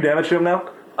I do damage to him now?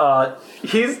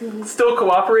 He's still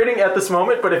cooperating at this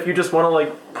moment, but if you just want to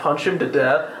like punch him to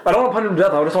death. I don't want to punch him to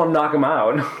death. I just want to knock him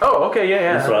out. Oh, okay,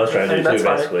 yeah. That's what I was trying to do That's too,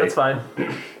 fine. basically. That's fine.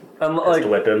 And Just like, to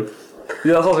whip him.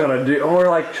 yeah, that's what I was gonna do. Or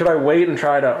like, should I wait and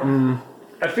try to?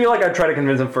 I feel like I'd try to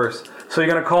convince him first. So you're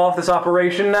gonna call off this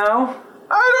operation now?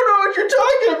 I don't know what you're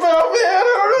talking about, man.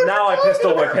 I don't know Now I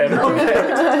pistol whip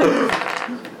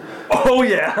him. Oh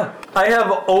yeah. I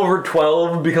have over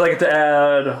 12 because I get to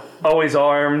add always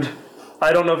armed.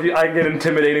 I don't know if I get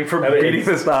intimidating for beating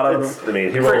this knot out of him. I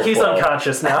mean, he rolled He's 12.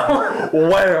 unconscious now.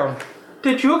 Wham!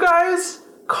 Did you guys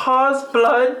cause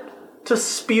blood to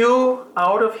spew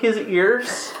out of his ears?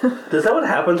 Is that what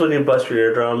happens when you bust your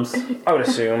eardrums? I would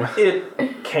assume.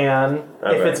 It can, if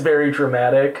Okay. it's very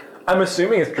dramatic. I'm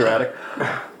assuming it's dramatic.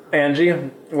 Angie,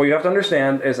 what you have to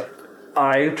understand is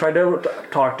I tried to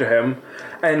talk to him,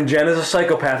 and Jen is a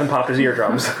psychopath and popped his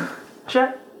eardrums.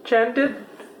 Jen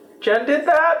did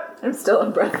that? I'm still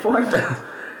in breath form.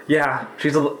 Yeah,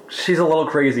 she's a little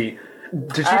crazy.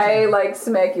 Did she I like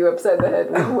smack you upside the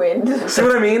head with wind. see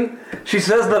what I mean? She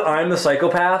says that I'm the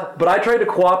psychopath, but I tried to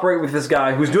cooperate with this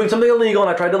guy who's doing something illegal, and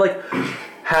I tried to like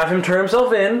have him turn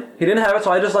himself in. He didn't have it,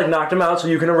 so I just like knocked him out so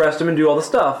you can arrest him and do all the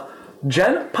stuff.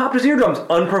 Jen popped his eardrums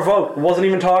unprovoked, wasn't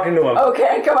even talking to him. Okay,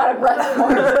 I come out of breath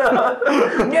form.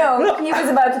 No, he was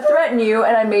about to threaten you,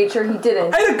 and I made sure he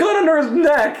didn't. I had a gun under his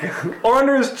neck or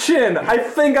under his chin. I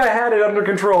think I had it under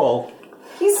control,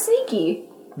 He's sneaky.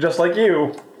 just like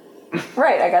you.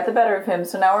 Right, I got the better of him,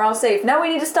 so now we're all safe. Now we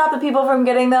need to stop the people from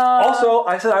getting the... Also,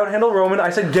 I said I would handle Roman. I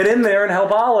said get in there and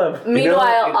help Olive.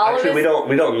 Meanwhile, Olive Actually, is.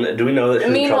 we don't. Do we know that she's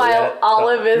in trouble Meanwhile, yet?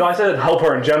 Olive is. No, I said help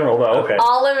her in general though. Okay.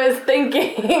 Olive is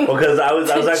thinking. Well, because I was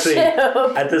actually Chip.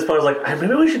 at this point I was like,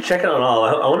 maybe we should check in on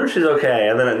Olive. I wonder if she's okay.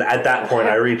 And then at that point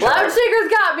I reached out. Loudspeaker's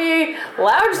got me.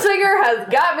 Loudspeaker has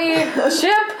got me.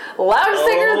 Chip.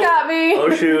 Loudspeaker's got me.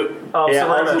 Oh shoot! Oh, Yeah, so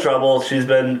wait a Olive's in minute. trouble. She's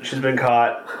been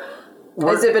caught.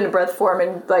 I zip into breath form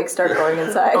and like start going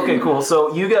inside. Okay, cool.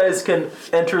 So you guys can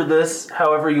enter this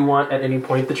however you want at any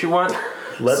point that you want.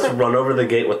 Let's run over the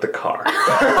gate with the car.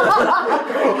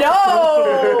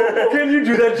 No. Can you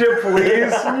do that, Chip,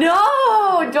 please?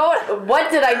 No. Don't.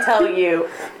 What did I tell you?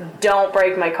 Don't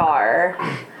break my car.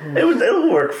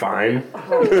 It'll work fine.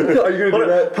 Are you gonna do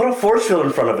that? Put a force field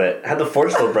in front of it. Have the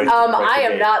force field break. break the I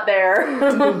am gate. not there.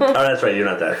 Oh, that's right. You're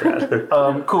not there. I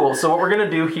forgot. Cool. So what we're gonna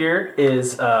do here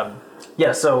is,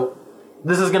 so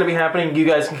this is gonna be happening. You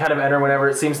guys can kind of enter whenever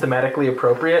it seems thematically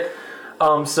appropriate.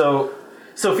 So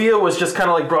Sophia was just kind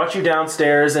of like brought you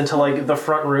downstairs into like the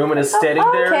front room and is standing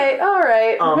there, Okay. All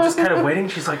right. just kind of waiting.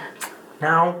 She's like,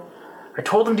 now. I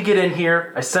told him to get in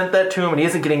here. I sent that to him, and he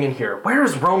isn't getting in here. Where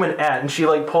is Roman at? And she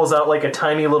like pulls out like a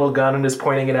tiny little gun and is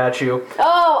pointing it at you.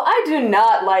 Oh, I do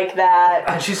not like that.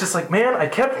 And she's just like, man, I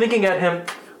kept thinking at him.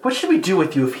 What should we do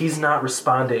with you if he's not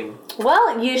responding?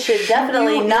 Well, you should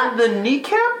definitely Shoot you not. in the kneaknaps?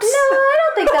 No, I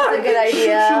don't think that's a good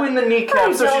idea. Shoot you in the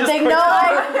kneecaps. So she don't just think. put- No,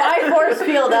 I force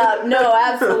field up. No,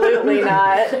 absolutely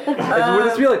not. Would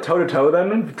this be like toe to toe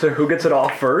then? To who gets it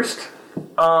off first?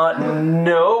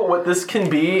 No, what this can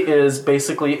be is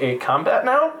basically a combat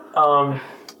now,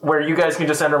 where you guys can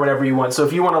just enter whenever you want. So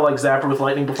if you want to like zap her with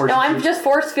lightning before No, she I'm shoots- just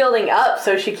force fielding up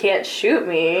so she can't shoot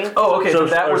me. Oh, okay, so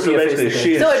that would be a face basically the she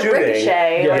danger. is So it'd shooting.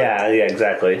 ricochet. Yeah,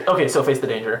 exactly. Okay, so face the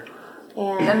danger.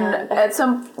 And at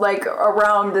some, like,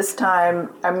 around this time,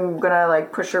 I'm gonna,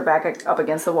 like, push her back up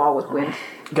against the wall with wind.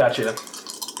 Gotcha.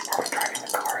 I was driving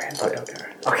the car in.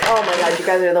 Oh my god, you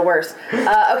guys are the worst.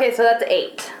 Okay, so that's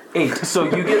 8. 8. So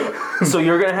you get. So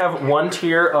you're gonna have one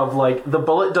tier of like the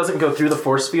bullet doesn't go through the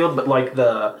force field, but like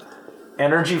the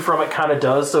energy from it kind of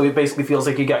does. So it basically feels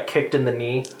like you got kicked in the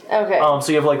knee. Okay. So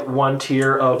you have like one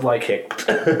tier of like Kicked.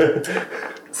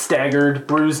 staggered,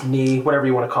 bruised knee, whatever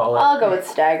you want to call it. I'll go with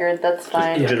staggered. That's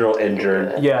fine. General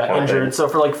injured. Yeah, kind of injured. thing. So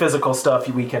for like physical stuff,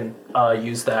 we can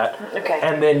use that. Okay.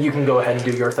 And then you can go ahead and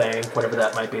do your thing, whatever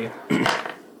that might be.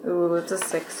 Ooh, it's a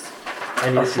 6. I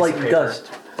need A piece of slight paper.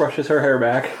 gust brushes her hair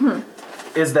back.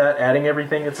 Is that adding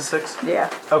everything? It's a 6.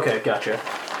 Yeah. Okay, gotcha.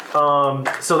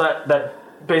 So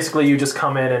that basically you just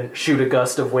come in and shoot a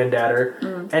gust of wind at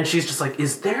her, and she's just like,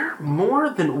 "Is there more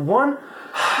than one?"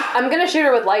 I'm gonna shoot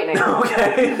her with lightning.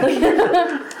 Okay.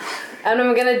 And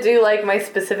I'm gonna do like my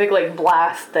specific like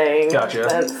blast thing.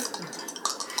 Gotcha.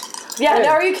 Yeah,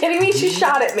 now are you kidding me? She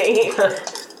shot at me.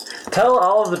 Tell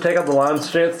Olive to take out the lounge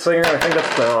singer. I think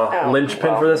that's the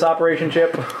linchpin for this operation,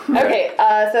 Chip. Okay,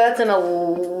 so that's an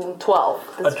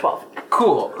 12. That's 12. Cool.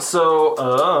 Cool.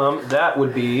 So that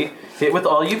would be hit with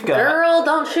all you've got. Girl,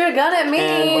 don't shoot a gun at me.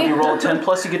 And when you roll a 10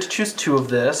 plus, you get to choose 2 of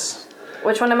this.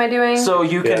 Which one am I doing? So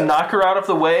you can knock her out of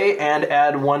the way and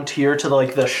add 1 tier to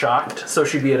the shocked. So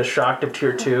she'd be at a shocked of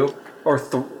tier 2. Or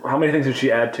how many things did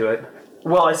she add to it?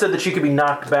 Well, I said that she could be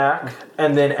knocked back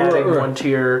and then adding 1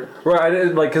 tier. Right, I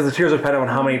did, because the tiers are dependent on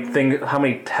how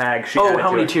mmany tags she added. Oh, how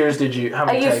to many it. tiers did you? How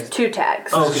I many used tags? 2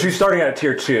 tags. So she's starting at a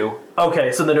tier 2.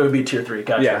 Okay, so then it would be tier 3.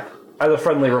 Gotcha. Yeah, as a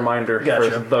friendly reminder Gotcha.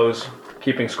 for those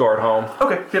keeping score at home.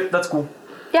 Okay. Yep. That's cool.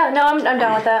 Yeah, no, I'm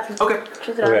down with that. Okay.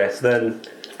 Choose it up. Okay, so then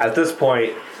at this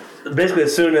point, basically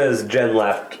as soon as Jen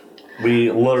left, we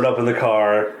loaded up in the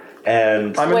car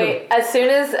and Wait, as soon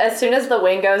as the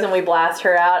wing goes and we blast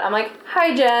her out, I'm like,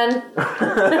 "Hi, Jen."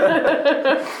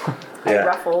 yeah.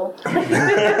 Ruffle.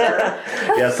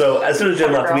 Yeah, so as soon as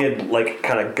Jen left, we had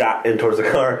kind of got in towards the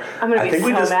car. I'm gonna I be think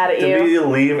we so just mad at did you.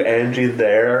 we leave Angie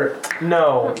there?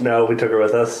 No, No, we took her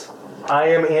with us. I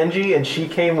am Angie, and she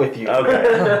came with you.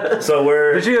 Okay, so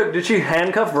we're Did she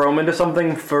handcuff Roman to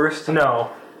something first? No,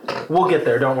 we'll get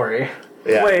there. Don't worry.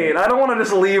 yeah. Wait, I don't want to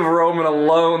just leave Roman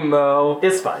alone though.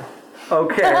 It's fine.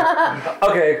 Okay.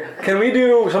 Okay, can we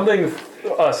do something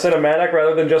cinematic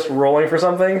rather than just rolling for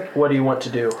something? What do you want to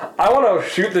do? I want to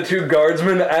shoot the 2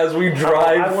 guardsmen as we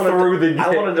drive through the gate.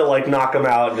 I wanted to knock him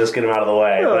out and just get him out of the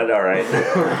way, but all right.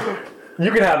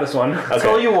 You can have this one. Okay.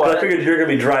 Tell you what. I figured you were gonna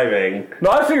be driving.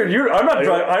 No, I figured I'm not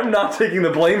driving. I'm not taking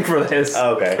the blame for this.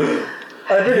 Okay.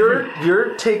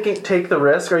 You're take the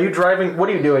risk. Are you driving? What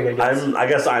are you doing again? I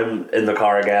guess I'm in the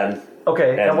car again.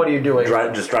 Okay, and what are you doing?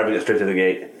 Just driving it straight to the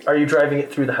gate. Are you driving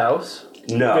it through the house?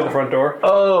 No. Through the front door.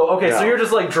 Oh, okay. So No. you're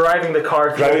just driving the car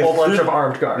through Driving a whole bunch through- of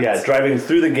armed guards. Yeah, driving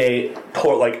through the gate,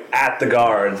 at the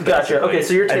guards. Gotcha. basically, Okay,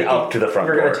 so you're taking and up to the front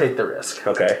You're door. gonna take the risk.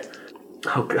 Okay.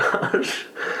 Oh gosh.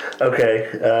 Okay.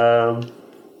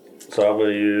 So I'm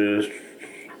gonna use.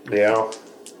 Yeah.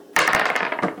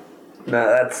 No,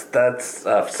 that's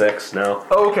 6. No,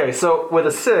 Okay, so with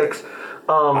a 6,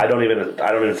 I don't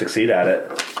even succeed at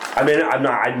it. I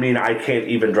mean, I can't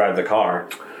even drive the car.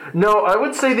 no, I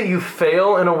would say that you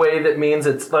fail in a way that means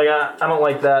it's I don't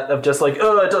like that of just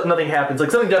nothing happens.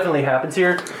 Something definitely happens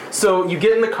here. So you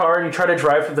get in the car and you try to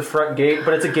drive through the front gate,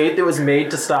 but it's a gate that was made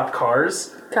to stop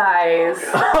cars. Guys.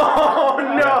 Oh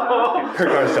no! Her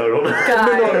car's totaled.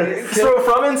 Guys. So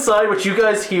from inside, what you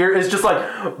guys hear is just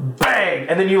bang,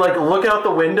 and then you look out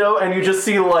the window and you just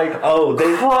see Oh,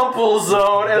 they. crumple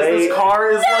zone as They- this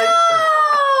car is No!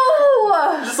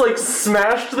 just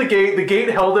smashed the gate. The gate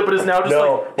held it, but is now just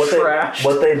No, trashed.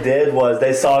 what they did was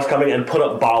they saw us coming and put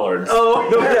up bollards. Oh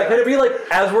No, yeah, can it be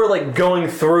as we're going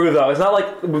through though? It's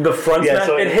not the front Yeah, smash.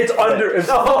 so it hits under.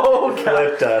 Oh god!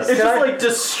 Flipped us. It just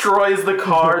destroys the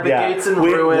car. The gate's in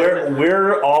ruin.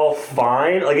 We're all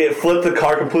fine. It flipped the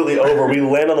car completely over. We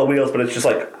land on the wheels, but it's just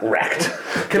wrecked.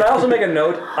 Can I also make a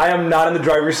note? I am not in the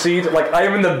driver's seat. I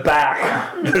am in the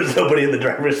back. There's nobody in the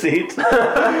driver's seat.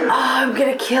 I'm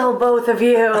gonna kill both of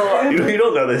you. You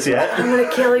don't know this yet. I'm gonna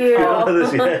kill you. You don't know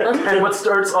this yet. And what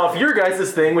starts off your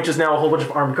guys' thing, which is now a whole bunch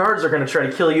of armed guards are going to try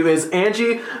to kill you, is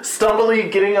Angie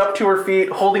stumbly getting up to her feet,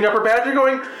 holding up her badge, and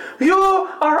going, "You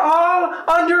are all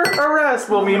under arrest."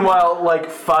 Well, meanwhile,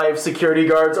 5 security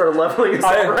guards are leveling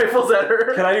assault rifles at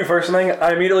her. Can I do first thing?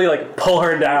 I immediately pull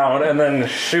her down and then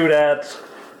shoot at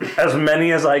as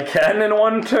many as I can in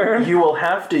one turn. You will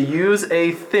have to use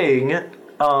a thing.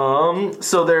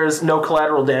 So there's no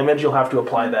collateral damage. You'll have to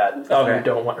apply that. Okay. You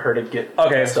don't want her to get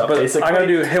Okay, stuff. but Basically, I'm gonna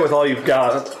do hit with all you've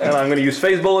got, and I'm gonna use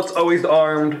phase bullets, always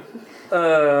armed.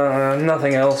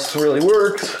 Nothing else really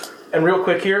works. And real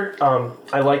quick here,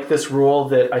 I like this rule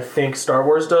that I think Star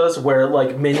Wars does, where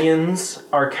minions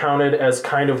are counted as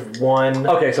kind of one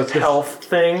Okay, so it's health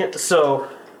thing. So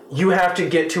you have to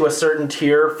get to a certain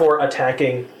tier for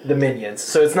attacking the minions.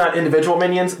 So it's not individual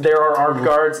minions. There are armed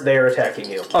guards. They are attacking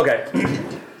you. Okay.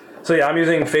 So yeah, I'm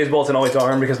using phase bullets and always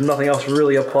armed because nothing else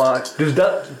really applies. There's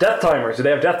death timers. Do they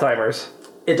have death timers?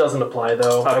 It doesn't apply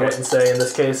though. I Okay. wouldn't say in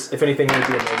this case. If anything, it would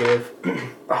be a negative.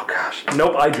 Oh gosh.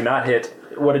 Nope, I do not hit.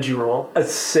 What did you roll? A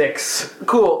 6.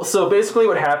 Cool. So basically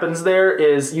what happens there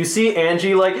is you see Angie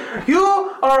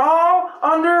you are all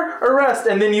under arrest,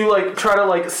 and then you try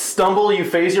to stumble, you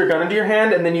phase your gun into your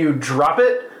hand, and then you drop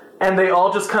it, and they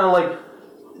all just kind of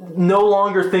no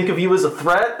longer think of you as a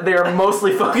threat. They are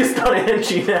mostly focused on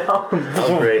Angie now.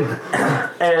 Oh, great.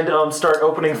 And start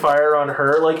opening fire on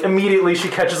her. Immediately she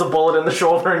catches a bullet in the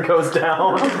shoulder and goes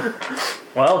down.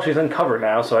 Well, she's in cover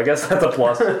now, so I guess that's a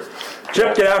plus.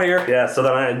 Chip, get out here. Yeah. So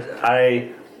then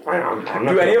I'm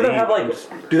not Do any of them gonna have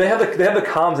leave. do they have the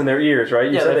comms in their ears, right?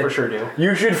 You Yeah, said they for sure do.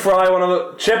 You should fry one of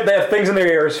the Chip. They have things in their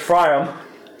ears. Fry them.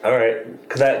 All right.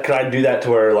 Could I do that to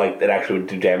where like it actually would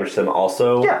do damage to them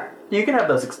also? Yeah, you can have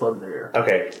those explode in their ear.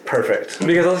 Okay, perfect.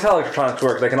 Because that's how electronics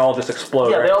work. They can all just explode.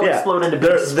 Yeah, right? they all explode into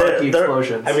big sparky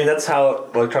explosions. I mean, that's how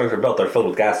electronics are built. They're filled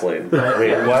with gasoline. I mean,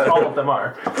 Yeah, what? all of them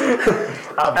are.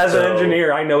 As an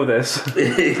engineer, I know this.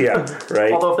 Yeah,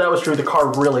 right. Although if that was true, the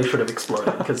car really should have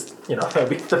exploded because that would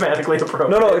be thematically appropriate.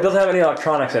 No, it doesn't have any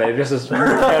electronics in it. It just is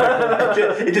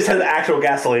mechanical. It just has actual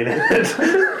gasoline in it.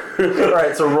 All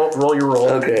right, so roll your roll.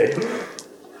 Okay.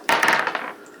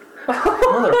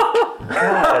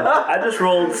 God, I just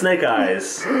rolled snake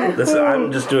eyes.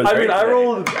 I'm just doing. I great mean, I today.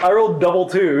 rolled double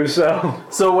 2, so.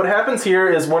 So what happens here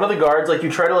is one of the guards, like, you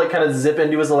try to, like, kind of zip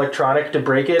into his electronic to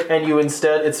break it, and you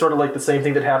instead, it's sort of like the same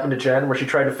thing that happened to Jen, where she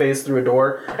tried to phase through a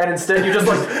door, and instead you just,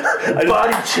 like,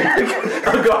 body check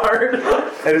a guard.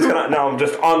 And it's gonna, now I'm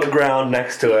just on the ground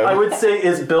next to him. I would say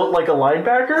is built like a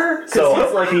linebacker. so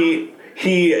he's like,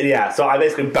 so I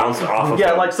basically bounced off of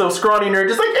him. like, so scrawny nerd,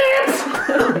 just like,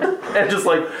 and just,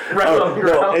 like, wrapped on the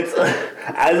ground. No, it's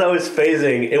as I was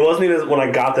phasing, it wasn't even when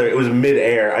I got there, it was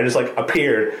mid-air. I just, like,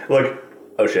 appeared, like,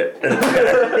 oh shit.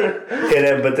 Hit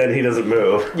him, but then he doesn't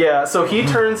move. Yeah, so he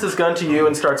turns his gun to you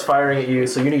and starts firing at you,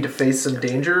 so you need to face some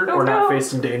danger, or not face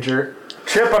some danger.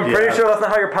 Chip, I'm pretty sure that's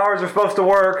not how your powers are supposed to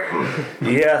work.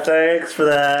 Yeah, thanks for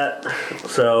that.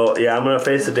 So, yeah, I'm going to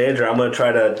face the danger. I'm going to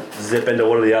try to zip into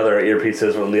one of the other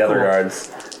earpieces from the other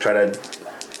guards. Try to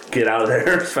get out of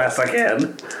there as fast as I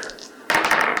can.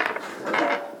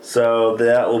 So,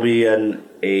 that will be an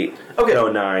 8. Okay.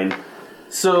 No, 9.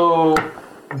 So,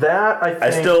 that,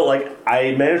 I think...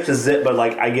 I managed to zip, but,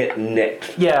 I get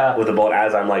nicked with a bullet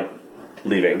as I'm,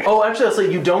 leaving. Oh, actually, I'll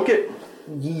say you don't get...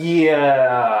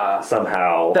 Yeah.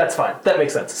 Somehow. That's fine. That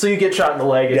makes sense. So you get shot in the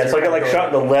leg. Yeah, so I get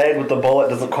shot in the leg with the bullet,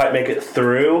 doesn't quite make it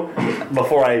through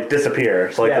before I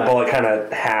disappear. So the bullet kind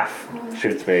of half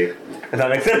shoots me. If that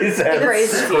makes any sense.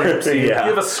 Crazy. You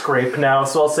have a scrape now,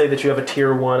 so I'll say that you have a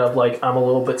tier 1 of I'm a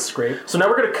little bit scraped. So now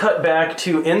we're going to cut back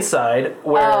to inside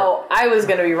where... Oh, I was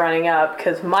going to be running up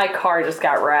because my car just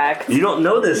got wrecked. You don't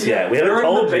know this yet. We haven't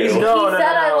told you. No, He said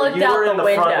I looked you out were the in the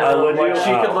window. front Oh, room. would you?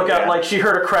 She could look out, she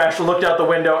heard a crash, looked out the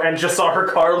window, and just saw her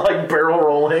car barrel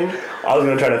rolling. I was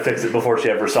going to try to fix it before she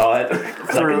ever saw it.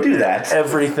 Because I can do that.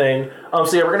 Everything.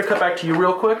 So yeah, we're going to cut back to you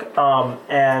real quick.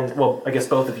 And, well, I guess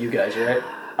both of you guys, right?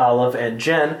 Olive and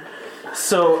Jen.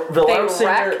 So the They lounge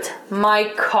singer... wrecked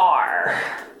my car.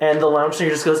 And the lounge singer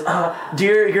just goes,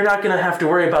 dear, you're not going to have to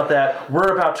worry about that.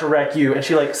 We're about to wreck you. And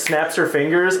she, snaps her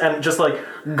fingers, and just,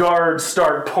 guards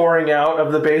start pouring out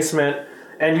of the basement.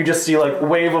 And you just see,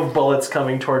 wave of bullets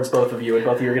coming towards both of you. And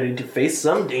both of you are going to face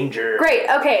some danger. Great.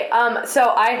 Okay.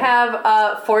 So I have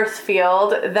a force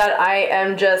field that I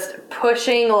am just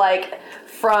pushing,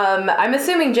 from... I'm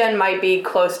assuming Jen might be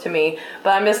close to me,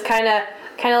 but I'm just kind of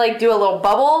do a little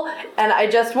bubble, and I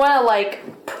just want to,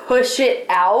 push it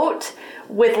out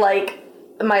with,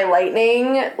 my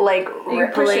lightning,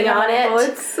 rippling on it.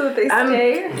 Bullets so they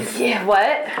stay. Yeah,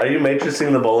 what? Are you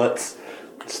matrixing the bullets?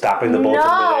 Stopping the bullets?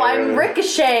 No, I'm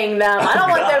ricocheting them. I don't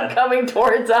want them coming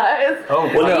towards us. Oh,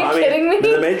 Well, Are no, you I mean, kidding me? in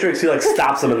the Matrix, he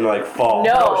stops them and they fall.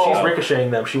 No. she's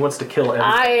ricocheting them. She wants to kill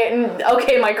everything.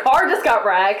 Okay, my car just got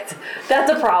wrecked.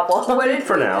 That's a problem. What did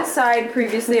For we now. decide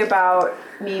previously about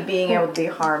me being able to be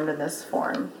harmed in this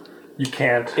form? You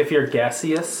can't. If you're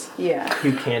gaseous, Yeah.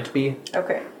 you can't be.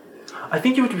 Okay. I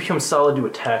think you would become solid to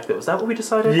attack, though. Is that what we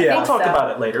decided? Yeah. We'll talk so.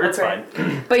 about it later. It's Okay.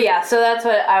 fine. But yeah, so that's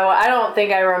what I don't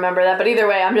think I remember that. But either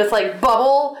way, I'm just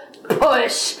bubble,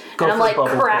 push. Go and I'm for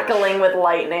bubble, crackling with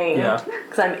lightning. Yeah.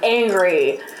 Because I'm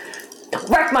angry.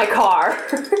 Wreck my car.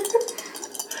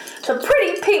 It's a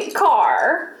pretty pink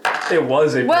car. It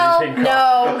was a Well, pretty pink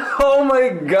car. no. Oh my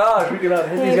gosh, we cannot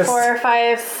hit 3, these 4,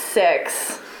 5,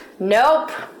 6.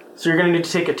 Nope. So you're going to need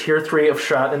to take a tier 3 of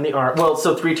shot in the arm. Well,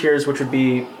 so 3 tiers, which would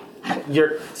be...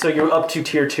 you're up to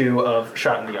tier 2 of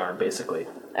shot in the arm, basically.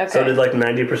 Okay. So did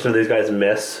 90% of these guys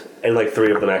miss, and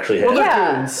 3 of them actually hit? Well, they're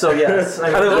Yeah. goons, so yes. I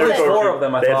mean, There's only Listen. 4 of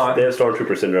them, I They thought. have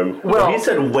Stormtrooper syndrome. Well- He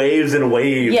said waves and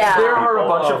waves. Yeah. there are a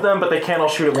People. bunch of them, but they can't all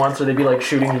shoot at once, or they'd be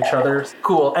shooting each other.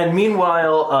 Cool. And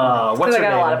meanwhile, what's Because her I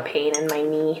got name? a lot of pain in my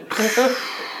knee.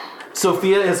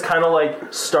 Sophia has kind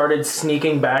of started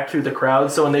sneaking back through the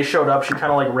crowd. So when they showed up, she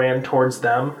kind of ran towards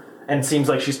them, and seems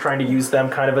like she's trying to use them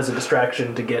kind of as a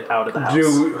distraction to get out of the house.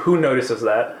 Who notices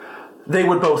that? They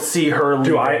would both see her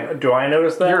leaving. Do I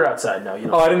notice that? You're outside now. You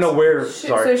don't Oh, I didn't know where.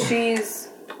 Sorry. So she's...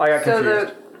 I got So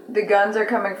confused. the guns are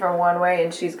coming from one way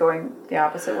and she's going the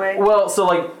opposite way? Well,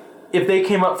 so if they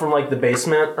came up from the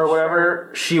basement or whatever,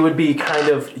 she would be kind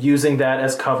of using that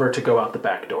as cover to go out the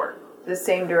back door. The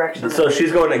same direction. So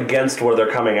she's going against where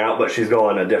they're coming out, but she's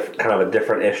going a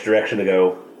different-ish direction to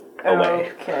go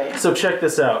away. Okay. So check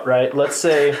this out, right? Let's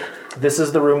say this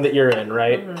is the room that you're in,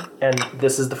 right? And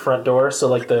this is the front door. So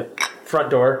like the front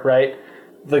door, right?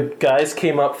 The guys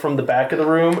came up from the back of the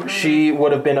room. She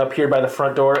would have been up here by the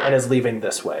front door and is leaving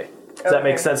this way. Does that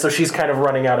make Okay. sense? So she's kind of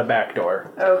running out a back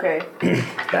door. Okay.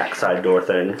 Backside door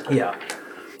thing. Yeah.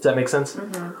 Does that make sense?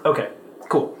 Okay,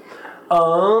 cool.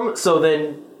 So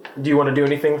then, do you want to do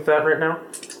anything with that right now?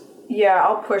 Yeah,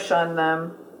 I'll push on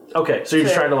them. Okay, so you're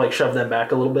just Sure. trying to like shove them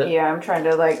back a little bit? Yeah, I'm trying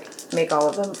to like make all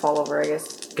of them fall over, I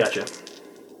guess, Gotcha.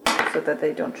 so that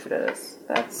they don't shoot at us.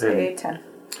 That's Mm. a 10.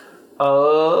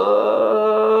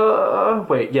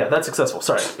 Wait, yeah, that's successful.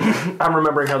 Sorry. I'm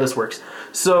remembering how this works.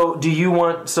 So, do you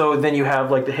want, so then you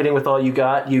have like the hitting with all you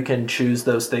got, you can choose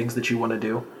those things that you want to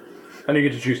do. And you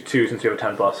get to choose 2 since you have a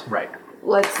 10 plus. Right.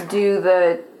 Let's do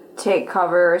the take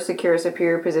cover, secure a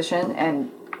superior position,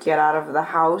 and get out of the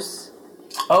house.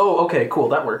 Oh, okay, cool,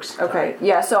 that works. Okay,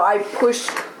 yeah, so I push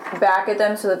back at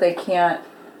them so that they can't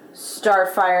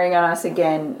start firing on us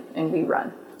again and we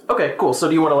run. Okay, cool. So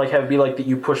do you want to like have it be like that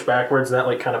you push backwards and that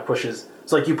like kind of pushes,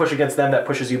 it's like you push against them, that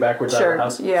pushes you backwards out of Sure, the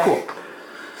house? yeah. Cool.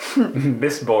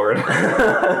 This board.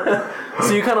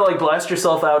 So you kind of like blast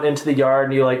yourself out into the yard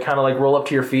and you like kind of like roll up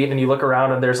to your feet and you look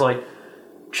around and there's like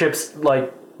Chip's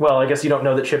like, well, I guess you don't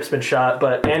know that Chip's been shot,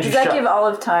 but Angie's Does that shot. give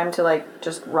Olive time to like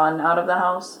just run out of the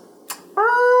house?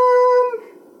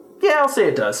 Yeah, I'll say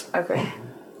it does. Okay.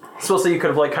 So we'll say you could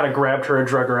have like kind of grabbed her and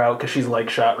drug her out because she's leg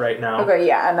shot right now. Okay,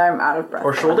 yeah, and I'm out of breath.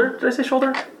 Or shoulder? Did I say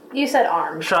shoulder? You said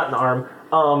arm. Shot in the arm.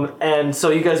 And so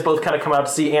you guys both kind of come out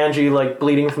to see Angie like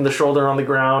bleeding from the shoulder on the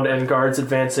ground and guards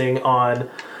advancing on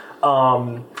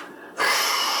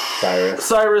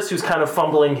Cyrus, who's kind of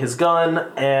fumbling his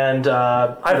gun, and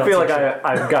I feel like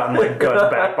I've gotten my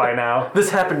gun back by now. this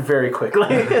happened very quickly.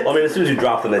 Well, I mean, as soon as you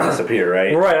drop them, they disappear,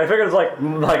 right? Right, I figured it's like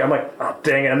I'm like, oh,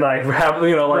 dang it, and I have,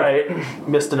 you know, like, Right,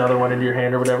 missed another one into your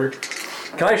hand or whatever.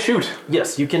 can I shoot?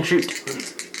 Yes, you can shoot.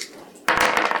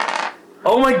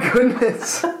 Oh my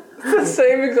goodness. It's the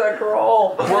same exact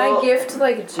roll. Can I gift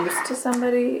like juice to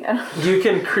somebody? You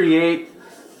can create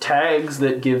tags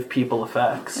that give people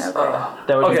effects. Okay.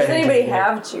 That would be Okay. Does anybody changing.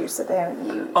 have juice that they haven't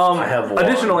used? I have one.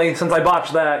 Additionally, since I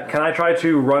botched that, can I try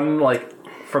to run like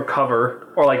for cover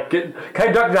or like can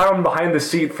I duck down behind the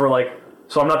seat for like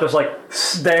so I'm not just like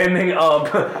standing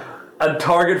up, a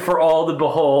target for all to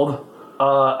behold?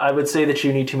 I would say that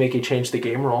you need to make a change the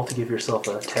game roll to give yourself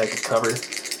a tag of cover.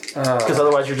 Because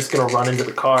otherwise you're just going to run into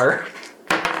the car.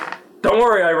 Don't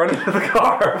worry, I run into the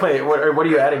car. Wait, what are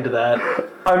you adding to that?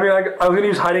 I mean, I was gonna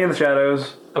use hiding in the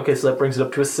shadows. Okay, so that brings it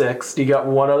up to a 6. Do you got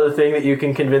one other thing that you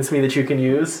can convince me that you can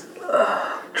use?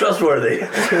 Trustworthy.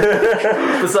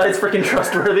 Besides freaking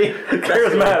trustworthy?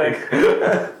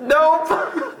 Charismatic.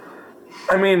 Nope!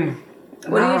 I mean,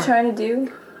 What are you trying to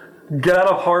do? get out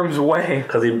of harm's way.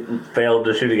 Because he failed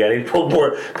to shoot again. He pulled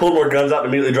more guns out and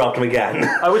immediately dropped them again.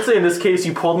 I would say in this case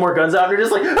you pulled more guns out and you're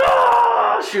just like, ah!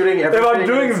 Shooting If everything. I'm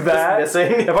doing that's that, just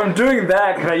missing. if I'm doing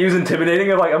that, can I use intimidating?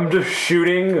 If like I'm just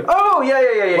shooting. Oh,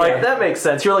 yeah. Like- That makes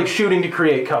sense. You're like shooting to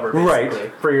create cover, Right. basically,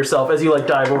 for yourself as you like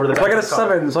dive over the back So I got a of the car.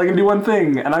 7, so I can do one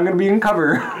thing, and I'm gonna be in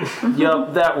cover.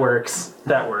 Yep, that works.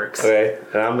 That works. Okay,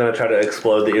 and I'm gonna try to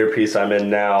explode the earpiece I'm in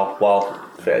now while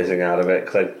phasing out of it.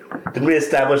 Because didn't we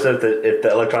establish that if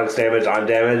the electronics damage, I'm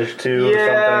damaged too? Or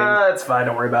Yeah, it's fine.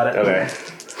 Don't worry about it. something?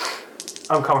 Okay.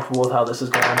 I'm comfortable with how this is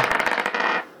going.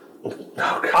 Oh,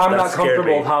 God, I'm that not scared comfortable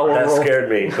me. with how we'll that roll. scared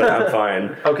me, but I'm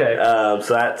fine. Okay.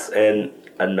 So that's a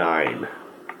 9.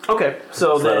 Okay.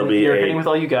 So that'll then be you're a- hitting with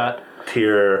all you got.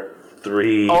 Tier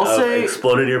 3 I'll of say-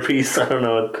 exploded earpiece. I don't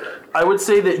know. I would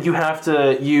say that you have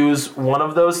to use one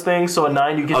of those things. So a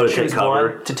 9, you get Oh, to to take choose cover?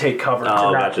 one to take cover to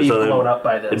Oh, not gotcha. be So then blown up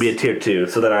by this. It'd be a tier 2.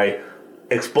 So then I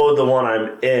explode the one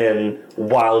I'm in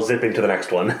while zipping to the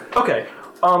next one. Okay.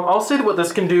 I'll say that what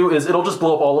this can do is it'll just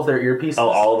blow up all of their earpieces. Oh,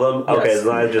 all of them? Okay, Yes. so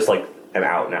then I just like am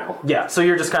out now. Yeah, so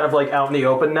you're just kind of like out in the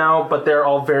open now, but they're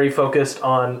all very focused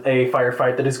on a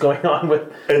firefight that is going on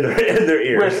with In their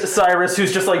ears. with Cyrus,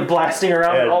 who's just like blasting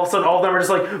around, and Yeah. all of a sudden all of them are just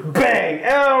like, bang!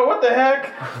 Ow, what the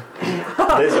heck?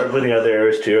 They start bleeding out their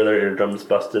ears too, or their eardrums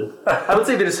busted. I would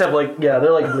say they just have like, yeah,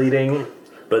 they're like bleeding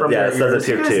But from yeah, their so ears. that's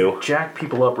a You tier guys 2. jack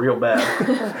people up real bad.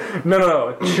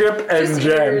 No. Chip and Just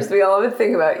Jen. ears. We all have to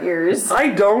think about ears. I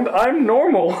don't. I'm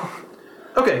normal.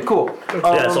 Okay, cool.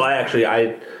 Yeah, so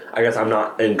I guess I'm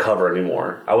not in cover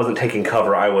anymore. I wasn't taking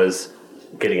cover, I was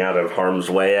getting out of harm's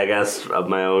way, I guess, of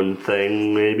my own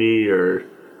thing, maybe, or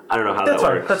I don't know how That's that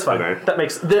fine. works. That's fine. Okay. That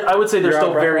makes. I would say they're You're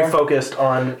still out right very now? focused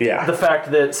on Yeah. the fact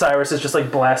that Cyrus is just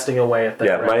like blasting away at them.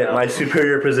 Yeah, right now. my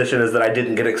superior position is that I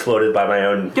didn't get exploded by my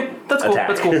own. Yep, that's cool. attack.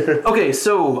 That's cool. Okay,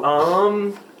 so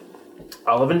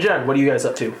Olive and Jen, what are you guys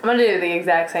up to? I'm gonna do the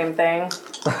exact same thing.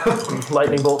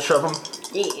 Lightning bolt shove them?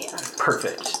 Yeah.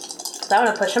 Perfect. So I'm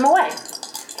gonna push him away.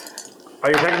 Are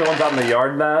you taking the ones out in the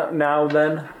yard now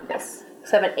then? Yes.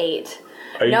 7, 8.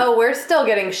 Are you- No, we're still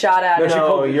getting shot at.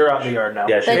 No, you're out in the yard now.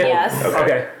 Yeah, she Then pulled- yes.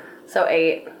 Okay. So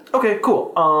 8. Okay,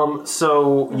 cool.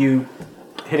 So you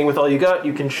hitting with all you got,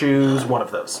 you can choose one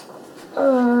of those.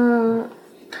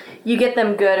 You get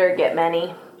them good or get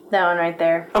many. That one right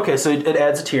there. Okay, so it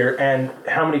adds a tier, and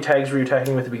how many tags were you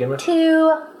attacking with to begin with?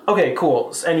 2. Okay,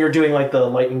 cool. And you're doing like the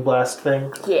lightning blast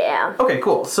thing? Yeah. Okay,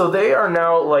 cool. So they are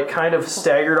now like kind of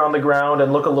staggered on the ground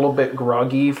and look a little bit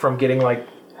groggy from getting like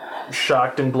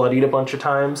shocked and bloodied a bunch of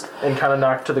times and kind of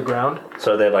knocked to the ground.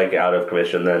 So they're like out of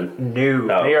commission then.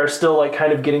 No, Oh. they are still like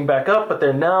kind of getting back up, but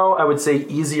they're now, I would say,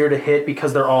 easier to hit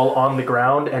because they're all on the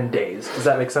ground and dazed. Does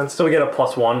that make sense? So we get a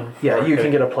 +1. Yeah, you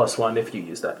can get a +1 if you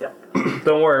use that, yeah.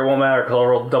 Don't worry, it won't matter because I'll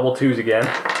roll double 2s again.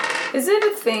 Is it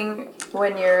a thing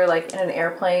when you're like in an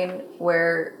airplane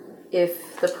where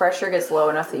if the pressure gets low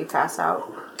enough that you pass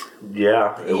out?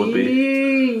 Yeah, it would be.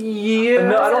 Yeah.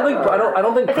 No, I don't think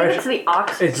I think pressure. it's the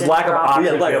oxygen. It's lack of drop.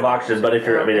 oxygen. Yeah, lack of oxygen, but if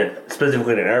you're, I mean,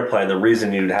 specifically in an airplane, the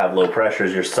reason you'd have low pressure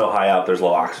is you're so high up, there's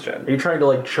low oxygen. Are you trying to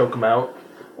like choke them out?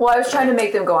 Well, I was trying to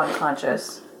make them go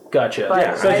unconscious. Gotcha. But-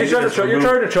 Yeah. So you're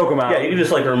trying to choke them out. Yeah, you can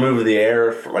just like remove the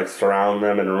air, like surround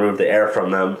them and remove the air from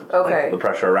them. Okay. Like, the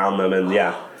pressure around them, and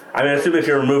yeah. I mean, I assume if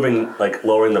you're removing, like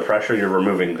lowering the pressure, you're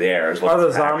removing the air. Is what's Are the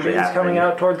actually zombies happening. coming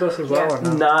out towards us as well? Yeah. Or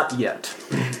no? Not yet.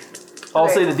 I'll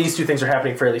Okay. say that these two things are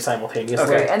happening fairly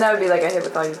simultaneously. Okay, and that would be like a hit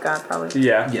with all you've got, probably.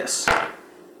 Yeah. Yes.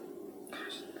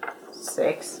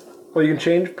 6. Well, you can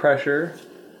change pressure.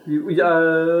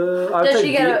 Does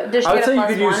she get a I would say you plus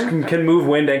could use one? can move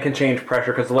wind and can change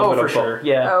pressure because a little Oh, bit for of sure. both.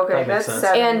 Yeah. Oh, okay, that makes that's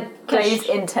sense. 7. And Can I does use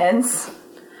intense?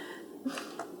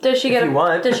 Does she get you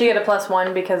want. Does she get a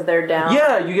 +1 because they're down?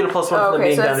 Yeah, you get a +1 Oh, for them okay,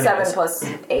 being so down that's 7 anyways. plus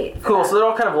 8. Cool, so they're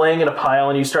all kind of laying in a pile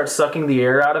and you start sucking the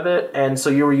air out of it, and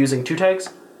so you were using 2 tags?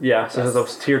 Yeah, so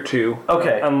that's tier 2.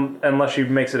 Okay. Unless she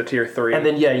makes it a tier 3. And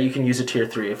then, yeah, you can use a tier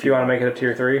 3 if if you want to make it a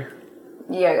tier 3,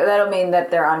 Yeah, that'll mean that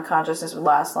their unconsciousness would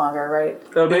last longer, right?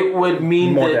 It would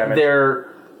mean more that damage. they're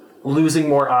losing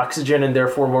more oxygen and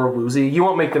therefore more woozy. You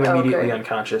won't make them immediately Okay.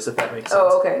 unconscious, if that makes sense.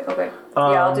 Oh, okay.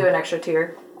 Yeah, I'll do an extra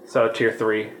tier. so tier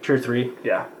 3. Tier 3?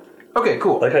 Yeah. Okay,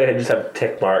 cool. Like I just have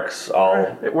tick marks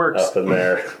all It works. up in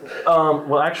there.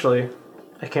 Well, actually,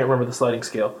 I can't remember the sliding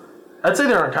scale. I'd say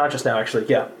they're unconscious now, actually.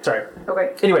 Yeah, sorry.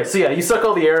 Okay. Anyway, so yeah, you suck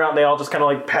all the air out and they all just kind of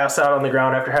like pass out on the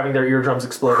ground after having their eardrums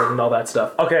exploded and all that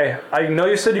stuff. Okay, I know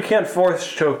you said you can't force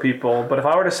choke people, but if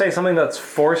I were to say something that's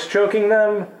force choking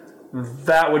them,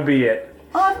 that would be it.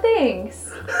 Oh,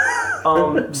 thanks.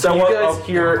 So you what- guys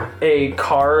hear a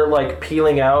car like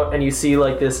peeling out and you see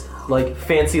like this like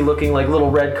fancy looking like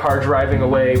little red car driving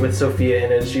away with Sophia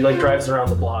in it as she like drives around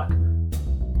the block.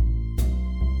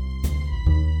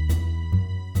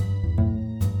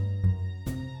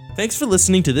 Thanks for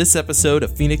listening to this episode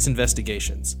of Phoenix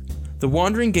Investigations, the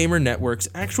Wandering Gamer Network's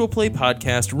actual play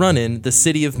podcast run in the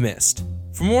City of Mist.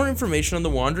 For more information on the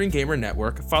Wandering Gamer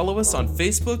Network, follow us on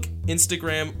Facebook,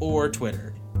 Instagram, or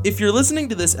Twitter. If you're listening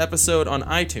to this episode on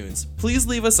iTunes, please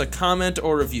leave us a comment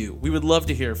or review. We would love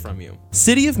to hear from you.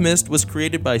 City of Mist was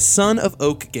created by Son of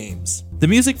Oak Games. The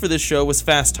music for this show was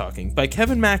Fast Talking by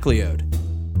Kevin MacLeod.